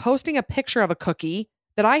as posting a picture of a cookie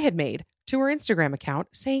that I had made to her Instagram account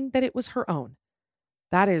saying that it was her own.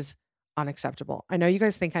 That is unacceptable. I know you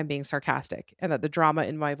guys think I'm being sarcastic and that the drama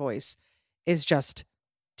in my voice is just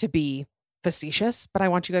to be facetious, but I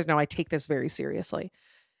want you guys to know I take this very seriously.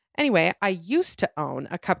 Anyway, I used to own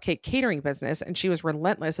a cupcake catering business and she was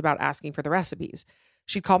relentless about asking for the recipes.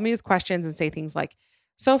 She'd call me with questions and say things like,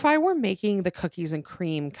 so if I were making the cookies and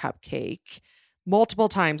cream cupcake, multiple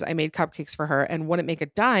times I made cupcakes for her and wouldn't make a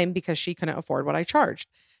dime because she couldn't afford what I charged.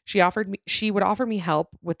 She would offer me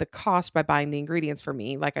help with the cost by buying the ingredients for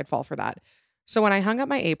me, like I'd fall for that. So when I hung up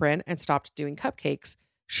my apron and stopped doing cupcakes,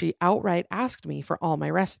 she outright asked me for all my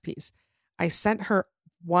recipes. I sent her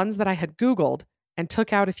ones that I had Googled and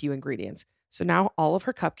took out a few ingredients. So now all of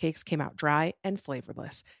her cupcakes came out dry and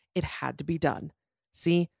flavorless. It had to be done.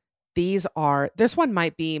 See, this one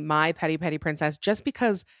might be my petty princess just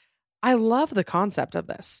because I love the concept of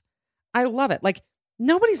this. I love it. Like,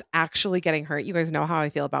 nobody's actually getting hurt. You guys know how I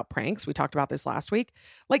feel about pranks. We talked about this last week.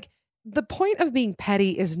 Like, the point of being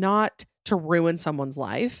petty is not to ruin someone's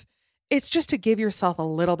life. It's just to give yourself a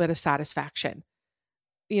little bit of satisfaction,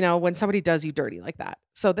 you know, when somebody does you dirty like that.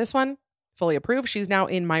 So this one, fully approved. She's now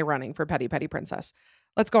in my running for petty princess.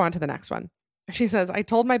 Let's go on to the next one. She says, I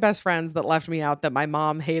told my best friends that left me out that my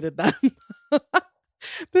mom hated them.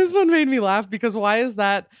 This one made me laugh because why is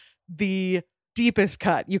that the deepest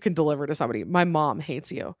cut you can deliver to somebody? My mom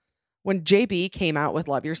hates you. When JB came out with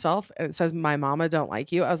Love Yourself and it says, my mama don't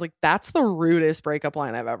like you, I was like, that's the rudest breakup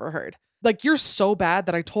line I've ever heard. Like, you're so bad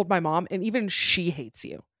that I told my mom and even she hates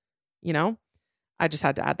you. You know, I just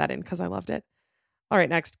had to add that in because I loved it. All right,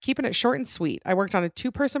 next, keeping it short and sweet. I worked on a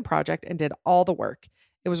 2-person project and did all the work.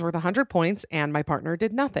 It was worth 100 points and my partner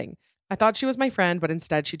did nothing. I thought she was my friend, but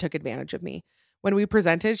instead she took advantage of me. When we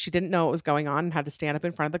presented, she didn't know what was going on and had to stand up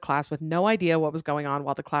in front of the class with no idea what was going on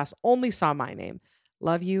while the class only saw my name.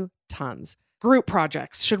 Love you tons. Group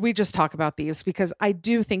projects. Should we just talk about these? Because I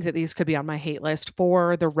do think that these could be on my hate list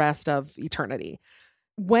for the rest of eternity.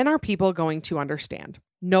 When are people going to understand?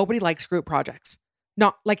 Nobody likes group projects.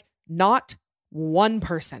 Not one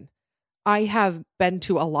person. I have been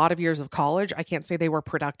to a lot of years of college. I can't say they were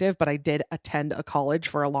productive, but I did attend a college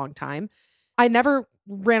for a long time. I never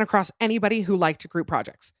ran across anybody who liked group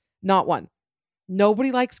projects. Not one.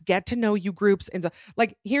 Nobody likes get to know you groups. And so,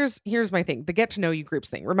 like, here's my thing, the get to know you groups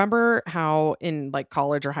thing. Remember how in like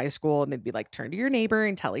college or high school and they'd be like, turn to your neighbor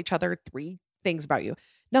and tell each other 3 things about you.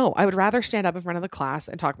 No, I would rather stand up in front of the class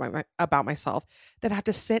and talk about myself than have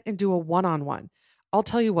to sit and do a one-on-one. I'll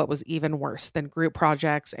tell you what was even worse than group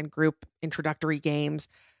projects and group introductory games.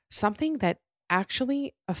 Something that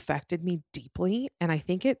actually affected me deeply. And I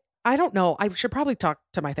don't know, I should probably talk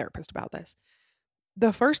to my therapist about this.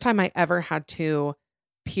 The first time I ever had to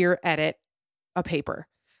peer edit a paper,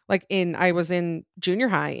 I was in junior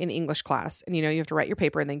high in English class, and you have to write your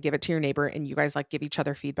paper and then give it to your neighbor and you guys give each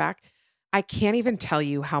other feedback. I can't even tell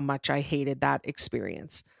you how much I hated that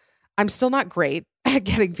experience. I'm still not great at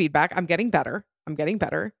getting feedback. I'm getting better.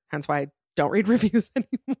 Hence why I don't read reviews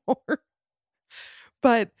anymore.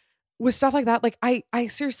 But with stuff like that, I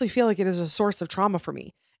seriously feel like it is a source of trauma for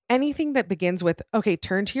me. Anything that begins with, okay,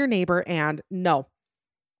 turn to your neighbor and no,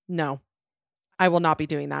 I will not be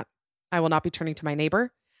doing that. I will not be turning to my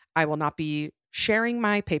neighbor. I will not be sharing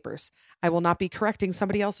my papers. I will not be correcting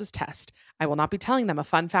somebody else's test. I will not be telling them a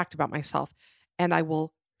fun fact about myself. And I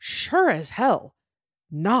will sure as hell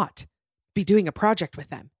not be doing a project with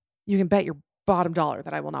them. You can bet your bottom dollar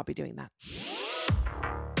that I will not be doing that.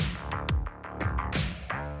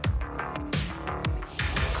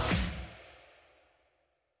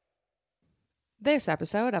 This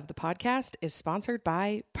episode of the podcast is sponsored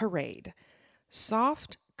by Parade.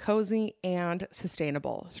 Soft, cozy, and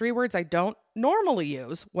sustainable. 3 words I don't normally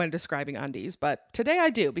use when describing undies, but today I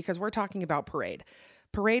do because we're talking about Parade.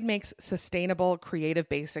 Parade makes sustainable, creative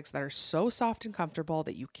basics that are so soft and comfortable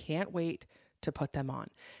that you can't wait to put them on.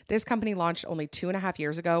 This company launched only 2.5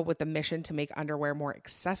 years ago with the mission to make underwear more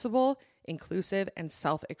accessible, inclusive, and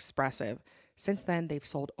self-expressive. Since then, they've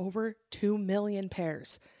sold over 2 million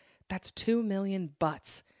pairs. That's 2 million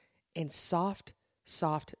butts in soft,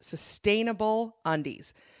 sustainable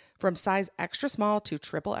undies. From size extra small to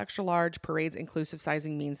triple extra large, Parade's inclusive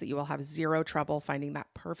sizing means that you will have zero trouble finding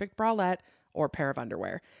that perfect bralette or pair of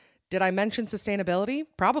underwear. Did I mention sustainability?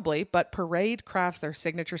 Probably, but Parade crafts their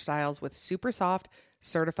signature styles with super soft,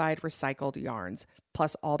 certified recycled yarns.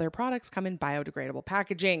 Plus, all their products come in biodegradable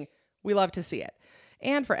packaging. We love to see it.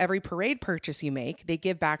 And for every Parade purchase you make, they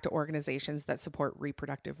give back to organizations that support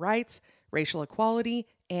reproductive rights, racial equality,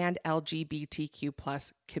 and LGBTQ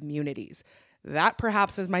plus communities. That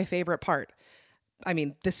perhaps is my favorite part. I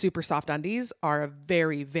mean, the super soft undies are a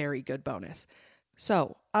very, very good bonus.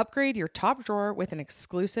 So upgrade your top drawer with an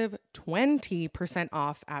exclusive 20%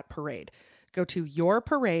 off at Parade. Go to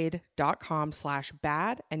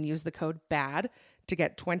yourparade.com/bad and use the code BAD to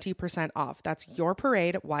get 20% off. That's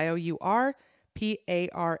yourparade, yourparade.com/bad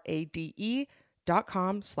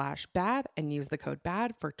and use the code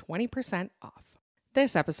BAD for 20% off.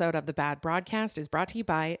 This episode of the Bad Broadcast is brought to you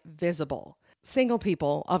by Visible. Single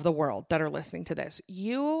people of the world that are listening to this,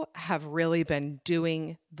 you have really been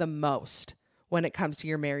doing the most when it comes to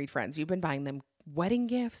your married friends. You've been buying them wedding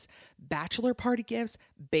gifts, bachelor party gifts,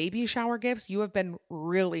 baby shower gifts. You have been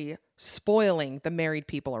really spoiling the married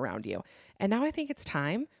people around you. And now I think it's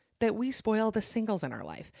time that we spoil the singles in our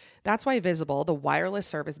life. That's why Visible, the wireless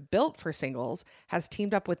service built for singles, has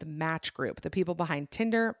teamed up with Match Group, the people behind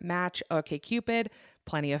Tinder, Match, OkCupid,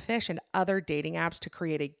 Plenty of Fish, and other dating apps to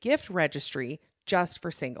create a gift registry just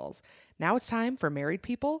for singles. Now it's time for married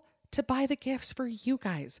people to buy the gifts for you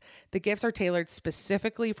guys. The gifts are tailored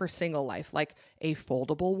specifically for single life, like a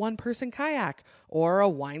foldable 1-person kayak or a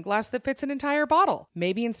wine glass that fits an entire bottle.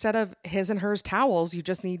 Maybe instead of his and hers towels, you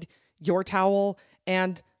just need your towel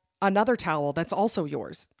and another towel that's also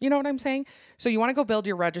yours. You know what I'm saying? So you want to go build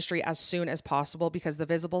your registry as soon as possible because the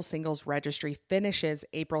Visible Singles Registry finishes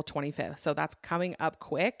April 25th. So that's coming up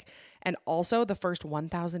quick. And also the first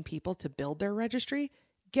 1,000 people to build their registry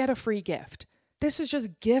get a free gift. This is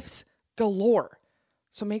just gifts galore.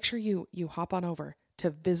 So make sure you hop on over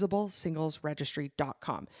to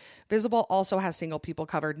visiblesinglesregistry.com. Visible also has single people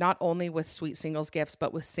covered, not only with sweet singles gifts,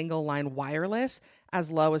 but with single line wireless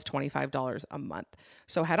as low as $25 a month.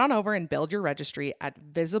 So head on over and build your registry at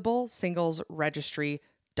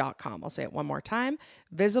visiblesinglesregistry.com. I'll say it one more time,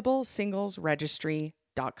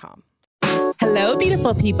 visiblesinglesregistry.com. Hello,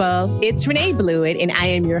 beautiful people. It's Renee Blewett, and I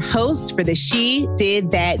am your host for the She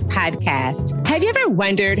Did That podcast. Have you ever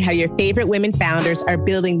wondered how your favorite women founders are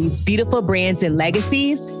building these beautiful brands and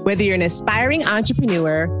legacies? Whether you're an aspiring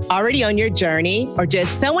entrepreneur, already on your journey, or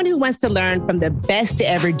just someone who wants to learn from the best to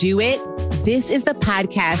ever do it, this is the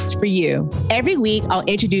podcast for you. Every week, I'll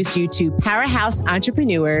introduce you to powerhouse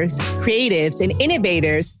entrepreneurs, creatives, and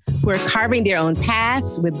innovators who are carving their own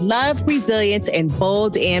paths with love, resilience, and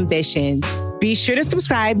bold ambitions. Be sure to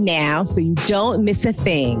subscribe now so you don't miss a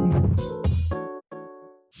thing.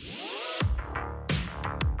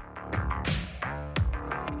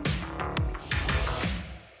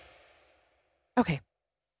 Okay,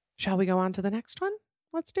 shall we go on to the next one?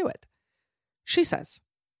 Let's do it. She says,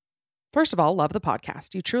 first of all, love the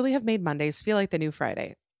podcast. You truly have made Mondays feel like the new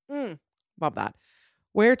Friday. Love that.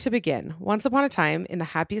 Where to begin? Once upon a time, in the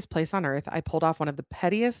happiest place on earth, I pulled off one of the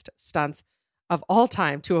pettiest stunts of all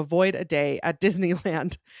time to avoid a day at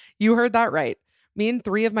Disneyland. You heard that right. Me and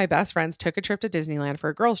 3 of my best friends took a trip to Disneyland for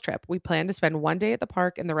a girls' trip. We planned to spend one day at the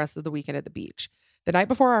park and the rest of the weekend at the beach. The night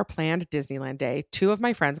before our planned Disneyland day, 2 of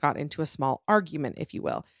my friends got into a small argument, if you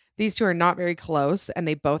will. These 2 are not very close, and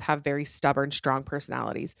they both have very stubborn, strong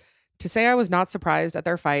personalities. To say I was not surprised at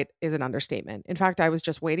their fight is an understatement. In fact, I was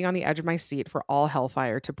just waiting on the edge of my seat for all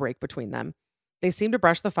hellfire to break between them. They seemed to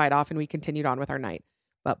brush the fight off, and we continued on with our night.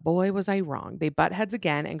 But boy, was I wrong. They butt heads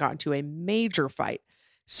again and got into a major fight.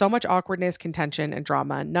 So much awkwardness, contention, and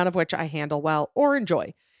drama, none of which I handle well or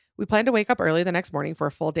enjoy. We planned to wake up early the next morning for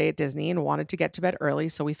a full day at Disney and wanted to get to bed early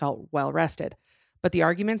so we felt well rested. But the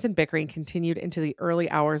arguments and bickering continued into the early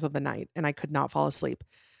hours of the night, and I could not fall asleep.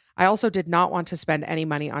 I also did not want to spend any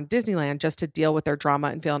money on Disneyland just to deal with their drama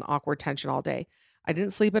and feel an awkward tension all day. I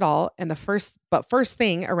didn't sleep at all, and first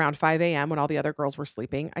thing around 5 a.m. when all the other girls were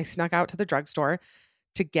sleeping, I snuck out to the drugstore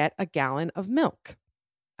to get a gallon of milk.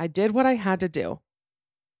 I did what I had to do.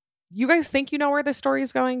 You guys think you know where this story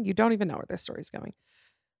is going? You don't even know where this story is going.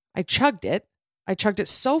 I chugged it. I chugged it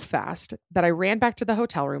so fast that I ran back to the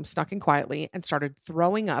hotel room, snuck in quietly, and started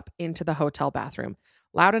throwing up into the hotel bathroom,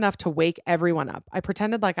 loud enough to wake everyone up. I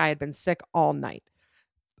pretended like I had been sick all night.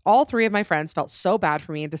 All 3 of my friends felt so bad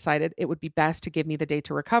for me and decided it would be best to give me the day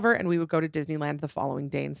to recover and we would go to Disneyland the following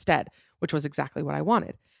day instead, which was exactly what I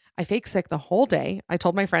wanted. I faked sick the whole day. I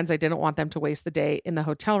told my friends I didn't want them to waste the day in the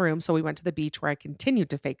hotel room, so we went to the beach where I continued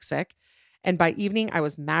to fake sick. And by evening, I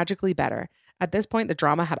was magically better. At this point, the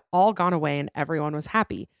drama had all gone away and everyone was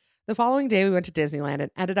happy. The following day, we went to Disneyland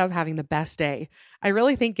and ended up having the best day. I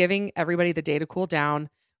really think giving everybody the day to cool down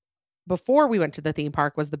before we went to the theme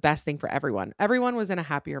park was the best thing for everyone. Everyone was in a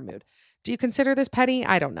happier mood. Do you consider this petty?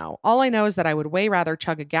 I don't know. All I know is that I would way rather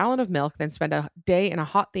chug a gallon of milk than spend a day in a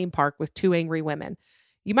hot theme park with 2 angry women.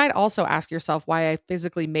 You might also ask yourself why I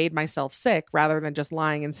physically made myself sick rather than just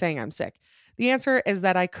lying and saying I'm sick. The answer is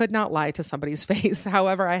that I could not lie to somebody's face.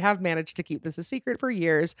 However, I have managed to keep this a secret for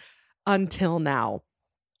years until now.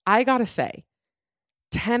 I gotta say,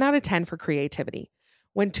 10 out of 10 for creativity.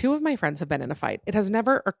 When 2 of my friends have been in a fight, it has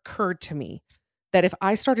never occurred to me that if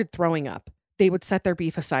I started throwing up, they would set their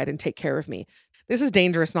beef aside and take care of me. This is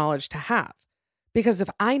dangerous knowledge to have, because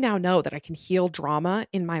if I now know that I can heal drama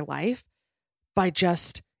in my life by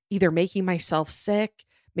just either making myself sick,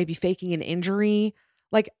 maybe faking an injury,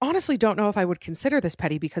 honestly don't know if I would consider this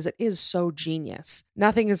petty because it is so genius.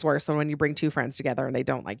 Nothing is worse than when you bring 2 friends together and they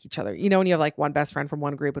don't like each other. You know, when you have one best friend from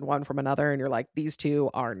one group and one from another, and you're like, these 2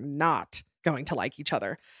 are not going to like each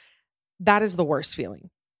other. That is the worst feeling.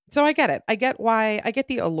 So I get it. I get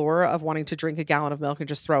the allure of wanting to drink a gallon of milk and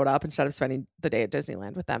just throw it up instead of spending the day at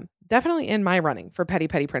Disneyland with them. Definitely in my running for petty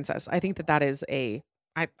princess. I think that is I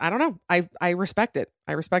don't know. I respect it.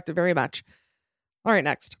 I respect it very much. All right,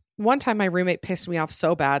 next. One time my roommate pissed me off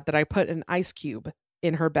so bad that I put an ice cube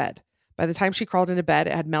in her bed. By the time she crawled into bed,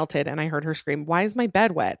 it had melted and I heard her scream, "Why is my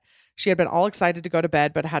bed wet?" She had been all excited to go to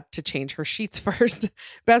bed, but had to change her sheets first.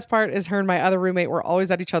 Best part is her and my other roommate were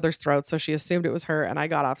always at each other's throats, so she assumed it was her and I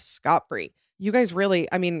got off scot-free. You guys really,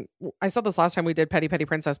 I said this last time we did Petty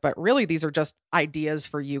Princess, but really these are just ideas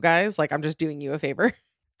for you guys. I'm just doing you a favor.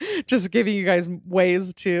 Just giving you guys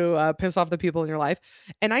ways to piss off the people in your life.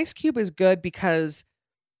 An ice cube is good because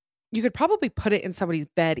you could probably put it in somebody's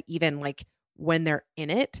bed even when they're in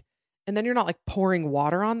it. And then you're not pouring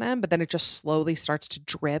water on them, but then it just slowly starts to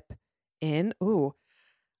drip in. Ooh,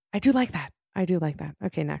 I do like that. I do like that.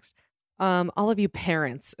 Okay, next. All of you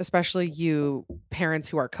parents, especially you parents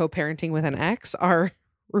who are co-parenting with an ex, are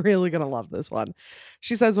really going to love this one.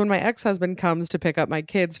 She says, when my ex-husband comes to pick up my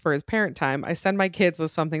kids for his parent time, I send my kids with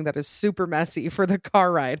something that is super messy for the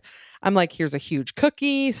car ride. I'm like, here's a huge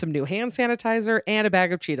cookie, some new hand sanitizer, and a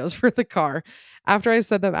bag of Cheetos for the car. After I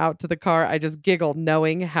send them out to the car, I just giggle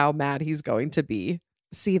knowing how mad he's going to be.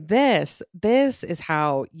 See, this is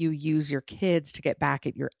how you use your kids to get back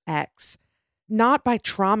at your ex, not by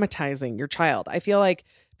traumatizing your child. I feel like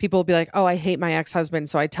people will be like, oh, I hate my ex-husband,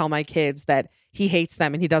 so I tell my kids that he hates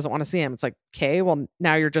them and he doesn't want to see him. It's like, okay, well,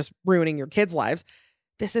 now you're just ruining your kids' lives.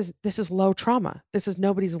 This is low trauma. This is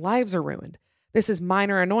nobody's lives are ruined. This is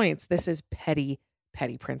minor annoyance. This is petty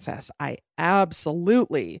princess. I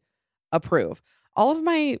absolutely approve. All of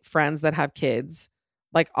my friends that have kids,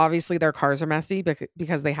 like obviously their cars are messy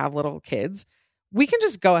because they have little kids. We can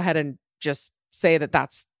just go ahead and just say that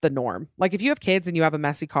that's the norm. Like if you have kids and you have a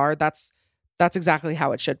messy car, that's exactly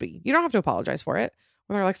how it should be. You don't have to apologize for it.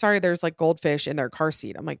 When they're like, sorry, there's like goldfish in their car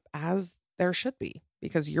seat. I'm like, as there should be,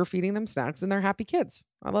 because you're feeding them snacks and they're happy kids.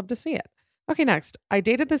 I love to see it. Okay, next. I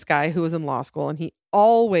dated this guy who was in law school and he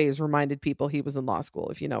always reminded people he was in law school,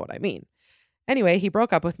 if you know what I mean. Anyway, he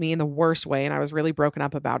broke up with me in the worst way and I was really broken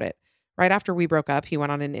up about it. Right after we broke up, he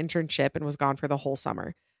went on an internship and was gone for the whole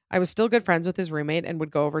summer. I was still good friends with his roommate and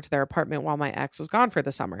would go over to their apartment while my ex was gone for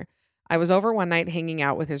the summer. I was over one night hanging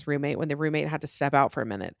out with his roommate when the roommate had to step out for a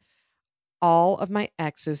minute. All of my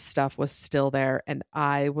ex's stuff was still there and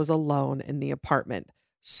I was alone in the apartment.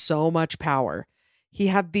 So much power. He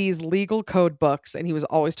had these legal code books and he was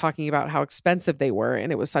always talking about how expensive they were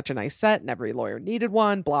and it was such a nice set and every lawyer needed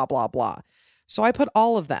one, blah, blah, blah. So I put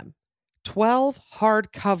all of them, 12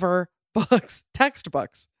 hardcover books,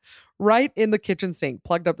 textbooks, right in the kitchen sink,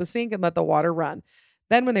 plugged up the sink and let the water run.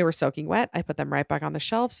 Then when they were soaking wet, I put them right back on the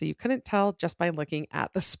shelf so you couldn't tell just by looking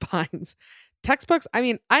at the spines. Textbooks, I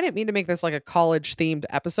mean, I didn't mean to make this like a college-themed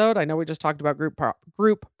episode. I know we just talked about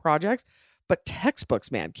group projects, but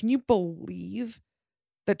textbooks, man, can you believe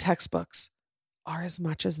that textbooks are as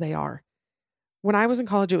much as they are? When I was in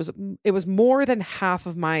college, it was more than half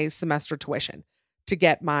of my semester tuition to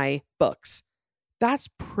get my books. That's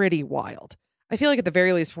pretty wild. I feel like at the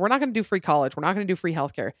very least, if we're not going to do free college, we're not going to do free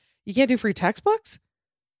healthcare, you can't do free textbooks?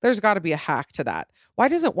 There's got to be a hack to that. Why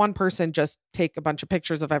doesn't one person just take a bunch of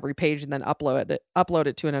pictures of every page and then upload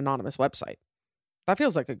it to an anonymous website? That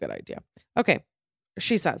feels like a good idea. Okay.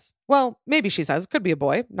 She says, well, maybe she says, could be a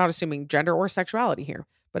boy, not assuming gender or sexuality here,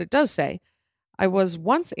 but it does say, I was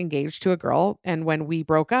once engaged to a girl, and when we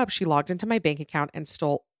broke up, she logged into my bank account and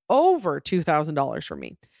stole over $2,000 from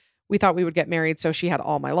me. We thought we would get married, so she had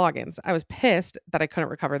all my logins. I was pissed that I couldn't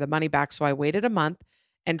recover the money back, so I waited a month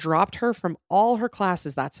and dropped her from all her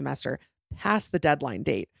classes that semester past the deadline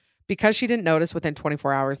date. Because she didn't notice within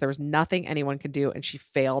 24 hours, there was nothing anyone could do, and she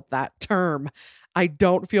failed that term. I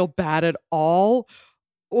don't feel bad at all.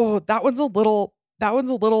 Oh, that one's a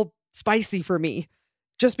little spicy for me,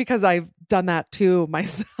 just because I've done that to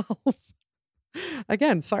myself.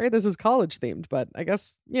 Again, sorry this is college themed, but I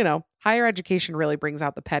guess, higher education really brings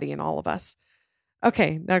out the petty in all of us.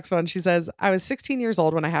 Okay, next one. She says, I was 16 years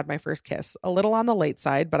old when I had my first kiss. A little on the late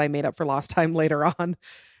side, but I made up for lost time later on.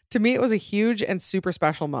 To me, it was a huge and super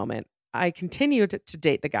special moment. I continued to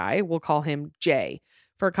date the guy, we'll call him Jay,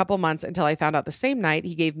 for a couple months until I found out the same night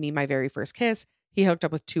he gave me my very first kiss. He hooked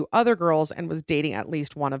up with 2 other girls and was dating at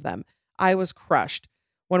least one of them. I was crushed.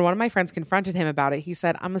 When one of my friends confronted him about it, he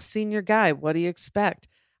said, I'm a senior guy. What do you expect?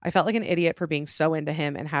 I felt like an idiot for being so into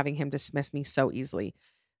him and having him dismiss me so easily.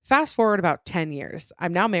 Fast forward about 10 years.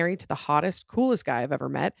 I'm now married to the hottest, coolest guy I've ever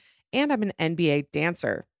met, and I'm an NBA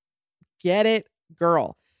dancer. Get it,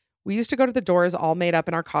 girl. We used to go to the doors all made up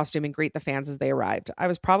in our costume and greet the fans as they arrived. I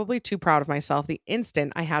was probably too proud of myself the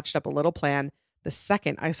instant I hatched up a little plan. The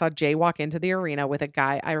second I saw Jay walk into the arena with a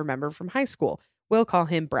guy I remember from high school. We'll call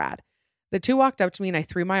him Brad. The 2 walked up to me and I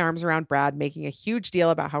threw my arms around Brad, making a huge deal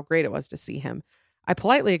about how great it was to see him. I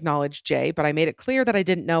politely acknowledged Jay, but I made it clear that I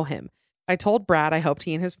didn't know him. I told Brad I hoped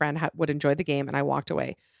he and his friend would enjoy the game, and I walked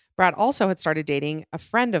away. Brad also had started dating a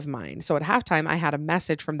friend of mine, so at halftime I had a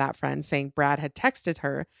message from that friend saying Brad had texted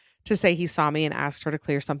her to say he saw me and asked her to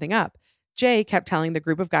clear something up. Jay kept telling the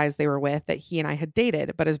group of guys they were with that he and I had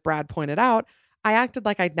dated, but as Brad pointed out, I acted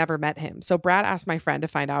like I'd never met him. So Brad asked my friend to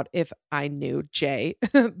find out if I knew Jay.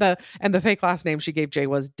 The fake last name she gave Jay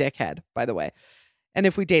was Dickhead, by the way. And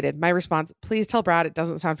if we dated. My response, please tell Brad it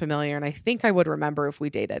doesn't sound familiar, and I think I would remember if we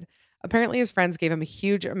dated. Apparently his friends gave him a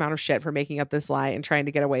huge amount of shit for making up this lie and trying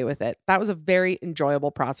to get away with it. That was a very enjoyable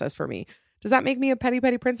process for me. Does that make me a petty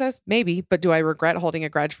princess? Maybe, but do I regret holding a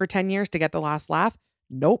grudge for 10 years to get the last laugh?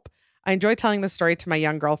 Nope. I enjoy telling this story to my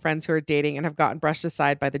young girlfriends who are dating and have gotten brushed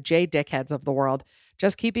aside by the J dickheads of the world.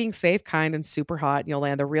 Just keep being safe, kind, and super hot, and you'll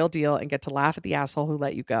land the real deal and get to laugh at the asshole who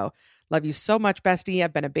let you go. Love you so much, bestie.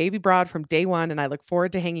 I've been a baby broad from day one, and I look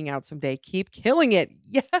forward to hanging out someday. Keep killing it.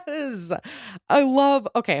 Yes. I love.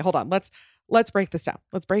 Okay, hold on. Let's break this down.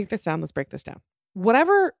 Let's break this down.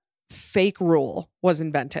 Whatever fake rule was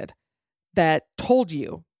invented that told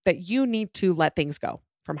you that you need to let things go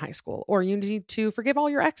from high school, or you need to forgive all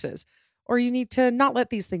your exes, or you need to not let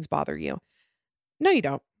these things bother you. No, you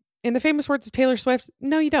don't. In the famous words of Taylor Swift,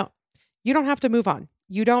 no, you don't. You don't have to move on.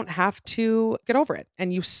 You don't have to get over it.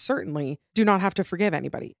 And you certainly do not have to forgive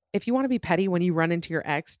anybody. If you want to be petty when you run into your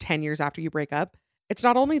ex 10 years after you break up, it's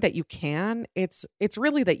not only that you can, it's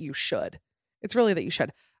really that you should. It's really that you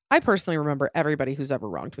should. I personally remember everybody who's ever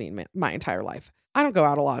wronged me in my entire life. I don't go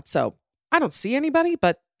out a lot, so I don't see anybody,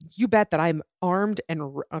 but you bet that I'm armed and,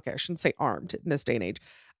 okay, I shouldn't say armed in this day and age.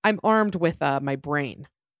 I'm armed with my brain,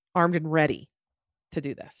 armed and ready to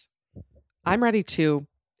do this. I'm ready to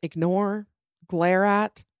ignore, glare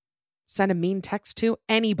at, send a mean text to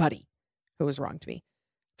anybody who has wronged me.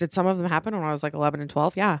 Did some of them happen when I was like 11 and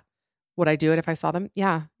 12? Yeah. Would I do it if I saw them?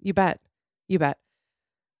 Yeah, you bet. You bet.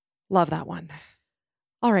 Love that one.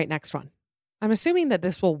 All right, next one. I'm assuming that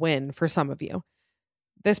this will win for some of you.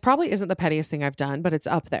 This probably isn't the pettiest thing I've done, but it's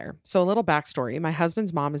up there. So a little backstory. My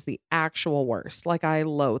husband's mom is the actual worst. Like, I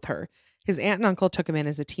loathe her. His aunt and uncle took him in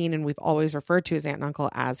as a teen, and we've always referred to his aunt and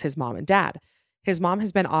uncle as his mom and dad. His mom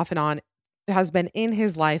has been in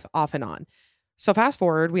his life off and on. So fast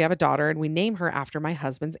forward, we have a daughter and we name her after my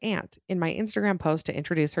husband's aunt. In my Instagram post to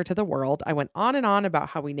introduce her to the world, I went on and on about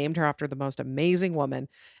how we named her after the most amazing woman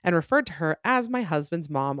and referred to her as my husband's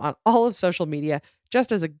mom on all of social media,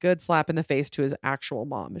 just as a good slap in the face to his actual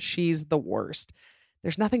mom. She's the worst.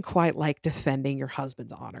 There's nothing quite like defending your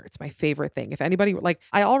husband's honor. It's my favorite thing. If anybody, like,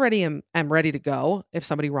 I already am ready to go if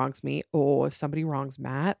somebody wrongs me. Oh, if somebody wrongs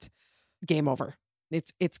Matt, game over.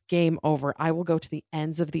 It's game over. I will go to the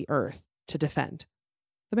ends of the earth to defend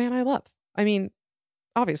the man I love. I mean,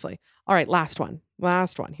 obviously. All right, last one.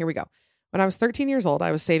 Here we go. When I was 13 years old,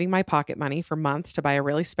 I was saving my pocket money for months to buy a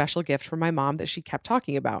really special gift for my mom that she kept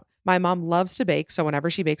talking about. My mom loves to bake, so whenever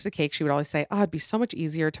she bakes a cake, she would always say, "Oh, it'd be so much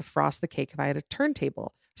easier to frost the cake if I had a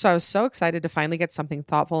turntable." So I was so excited to finally get something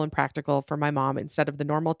thoughtful and practical for my mom instead of the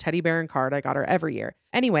normal teddy bear and card I got her every year.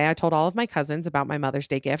 Anyway, I told all of my cousins about my Mother's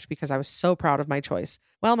Day gift because I was so proud of my choice.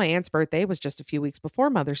 Well, my aunt's birthday was just a few weeks before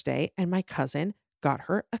Mother's Day, and my cousin got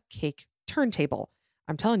her a cake turntable.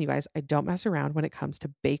 I'm telling you guys, I don't mess around when it comes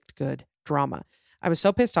to baked good drama. I was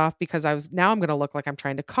so pissed off because now I'm going to look like I'm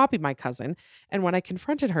trying to copy my cousin. And when I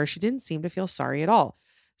confronted her, she didn't seem to feel sorry at all.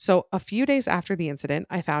 So a few days after the incident,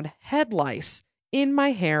 I found head lice in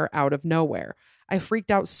my hair out of nowhere. I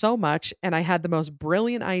freaked out so much, and I had the most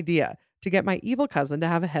brilliant idea to get my evil cousin to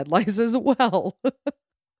have head lice as well.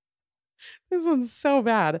 This one's so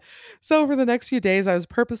bad. So for the next few days, I was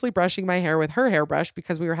purposely brushing my hair with her hairbrush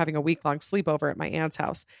because we were having a week-long sleepover at my aunt's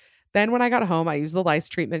house. Then when I got home, I used the lice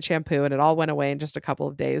treatment shampoo and it all went away in just a couple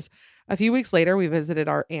of days. A few weeks later, we visited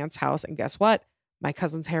our aunt's house, and guess what? My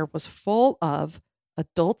cousin's hair was full of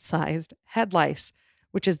adult-sized head lice,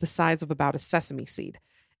 which is the size of about a sesame seed.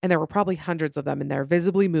 And there were probably hundreds of them in there,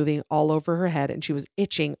 visibly moving all over her head, and she was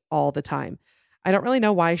itching all the time. I don't really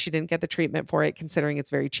know why she didn't get the treatment for it, considering it's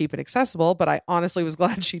very cheap and accessible, but I honestly was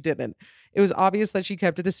glad she didn't. It was obvious that she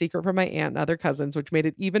kept it a secret from my aunt and other cousins, which made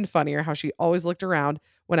it even funnier how she always looked around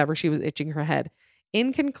whenever she was itching her head.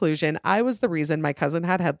 In conclusion, I was the reason my cousin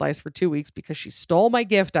had head lice for 2 weeks because she stole my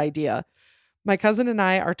gift idea. My cousin and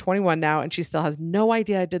I are 21 now, and she still has no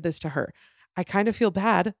idea I did this to her. I kind of feel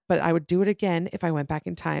bad, but I would do it again if I went back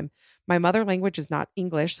in time. My mother language is not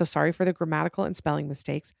English, so sorry for the grammatical and spelling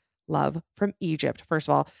mistakes. Love, from Egypt. First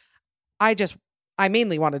of all, I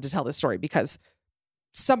mainly wanted to tell this story because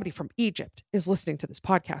somebody from Egypt is listening to this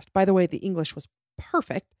podcast. By the way, the English was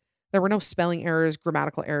perfect. There were no spelling errors,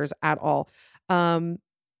 grammatical errors at all. And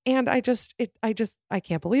I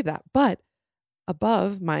can't believe that. But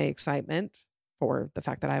above my excitement for the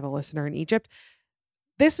fact that I have a listener in Egypt,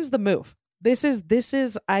 this is the move. This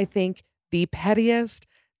is, I think, the pettiest,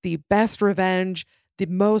 the best revenge, the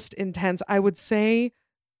most intense. I would say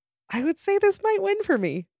this might win for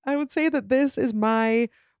me. I would say that this is my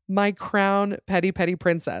crown petty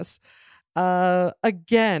princess.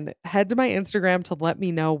 Again, head to my Instagram to let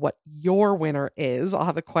me know what your winner is. I'll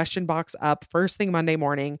have a question box up first thing Monday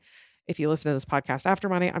morning. If you listen to this podcast after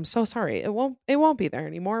Monday, I'm so sorry. It won't be there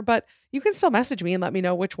anymore, but you can still message me and let me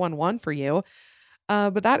know which one won for you.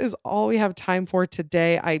 But that is all we have time for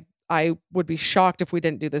today. I would be shocked if we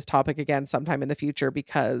didn't do this topic again sometime in the future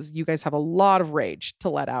because you guys have a lot of rage to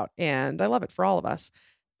let out, and I love it for all of us.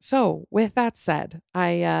 So with that said,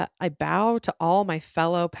 I bow to all my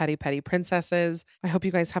fellow petty princesses. I hope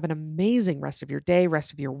you guys have an amazing rest of your day,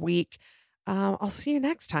 rest of your week. I'll see you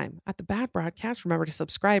next time at the Bad Broadcast. Remember to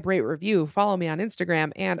subscribe, rate, review, follow me on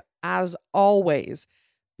Instagram, and as always,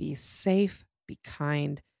 be safe, be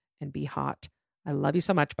kind, and be hot. I love you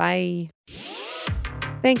so much. Bye.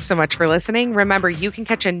 Thanks so much for listening. Remember, you can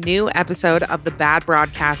catch a new episode of the Bad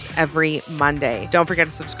Broadcast every Monday. Don't forget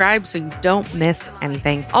to subscribe so you don't miss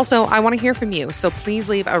anything. Also, I want to hear from you, so please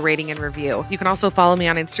leave a rating and review. You can also follow me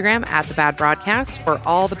on Instagram at the Bad Broadcast for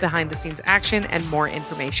all the behind the scenes action and more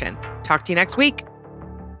information. Talk to you next week.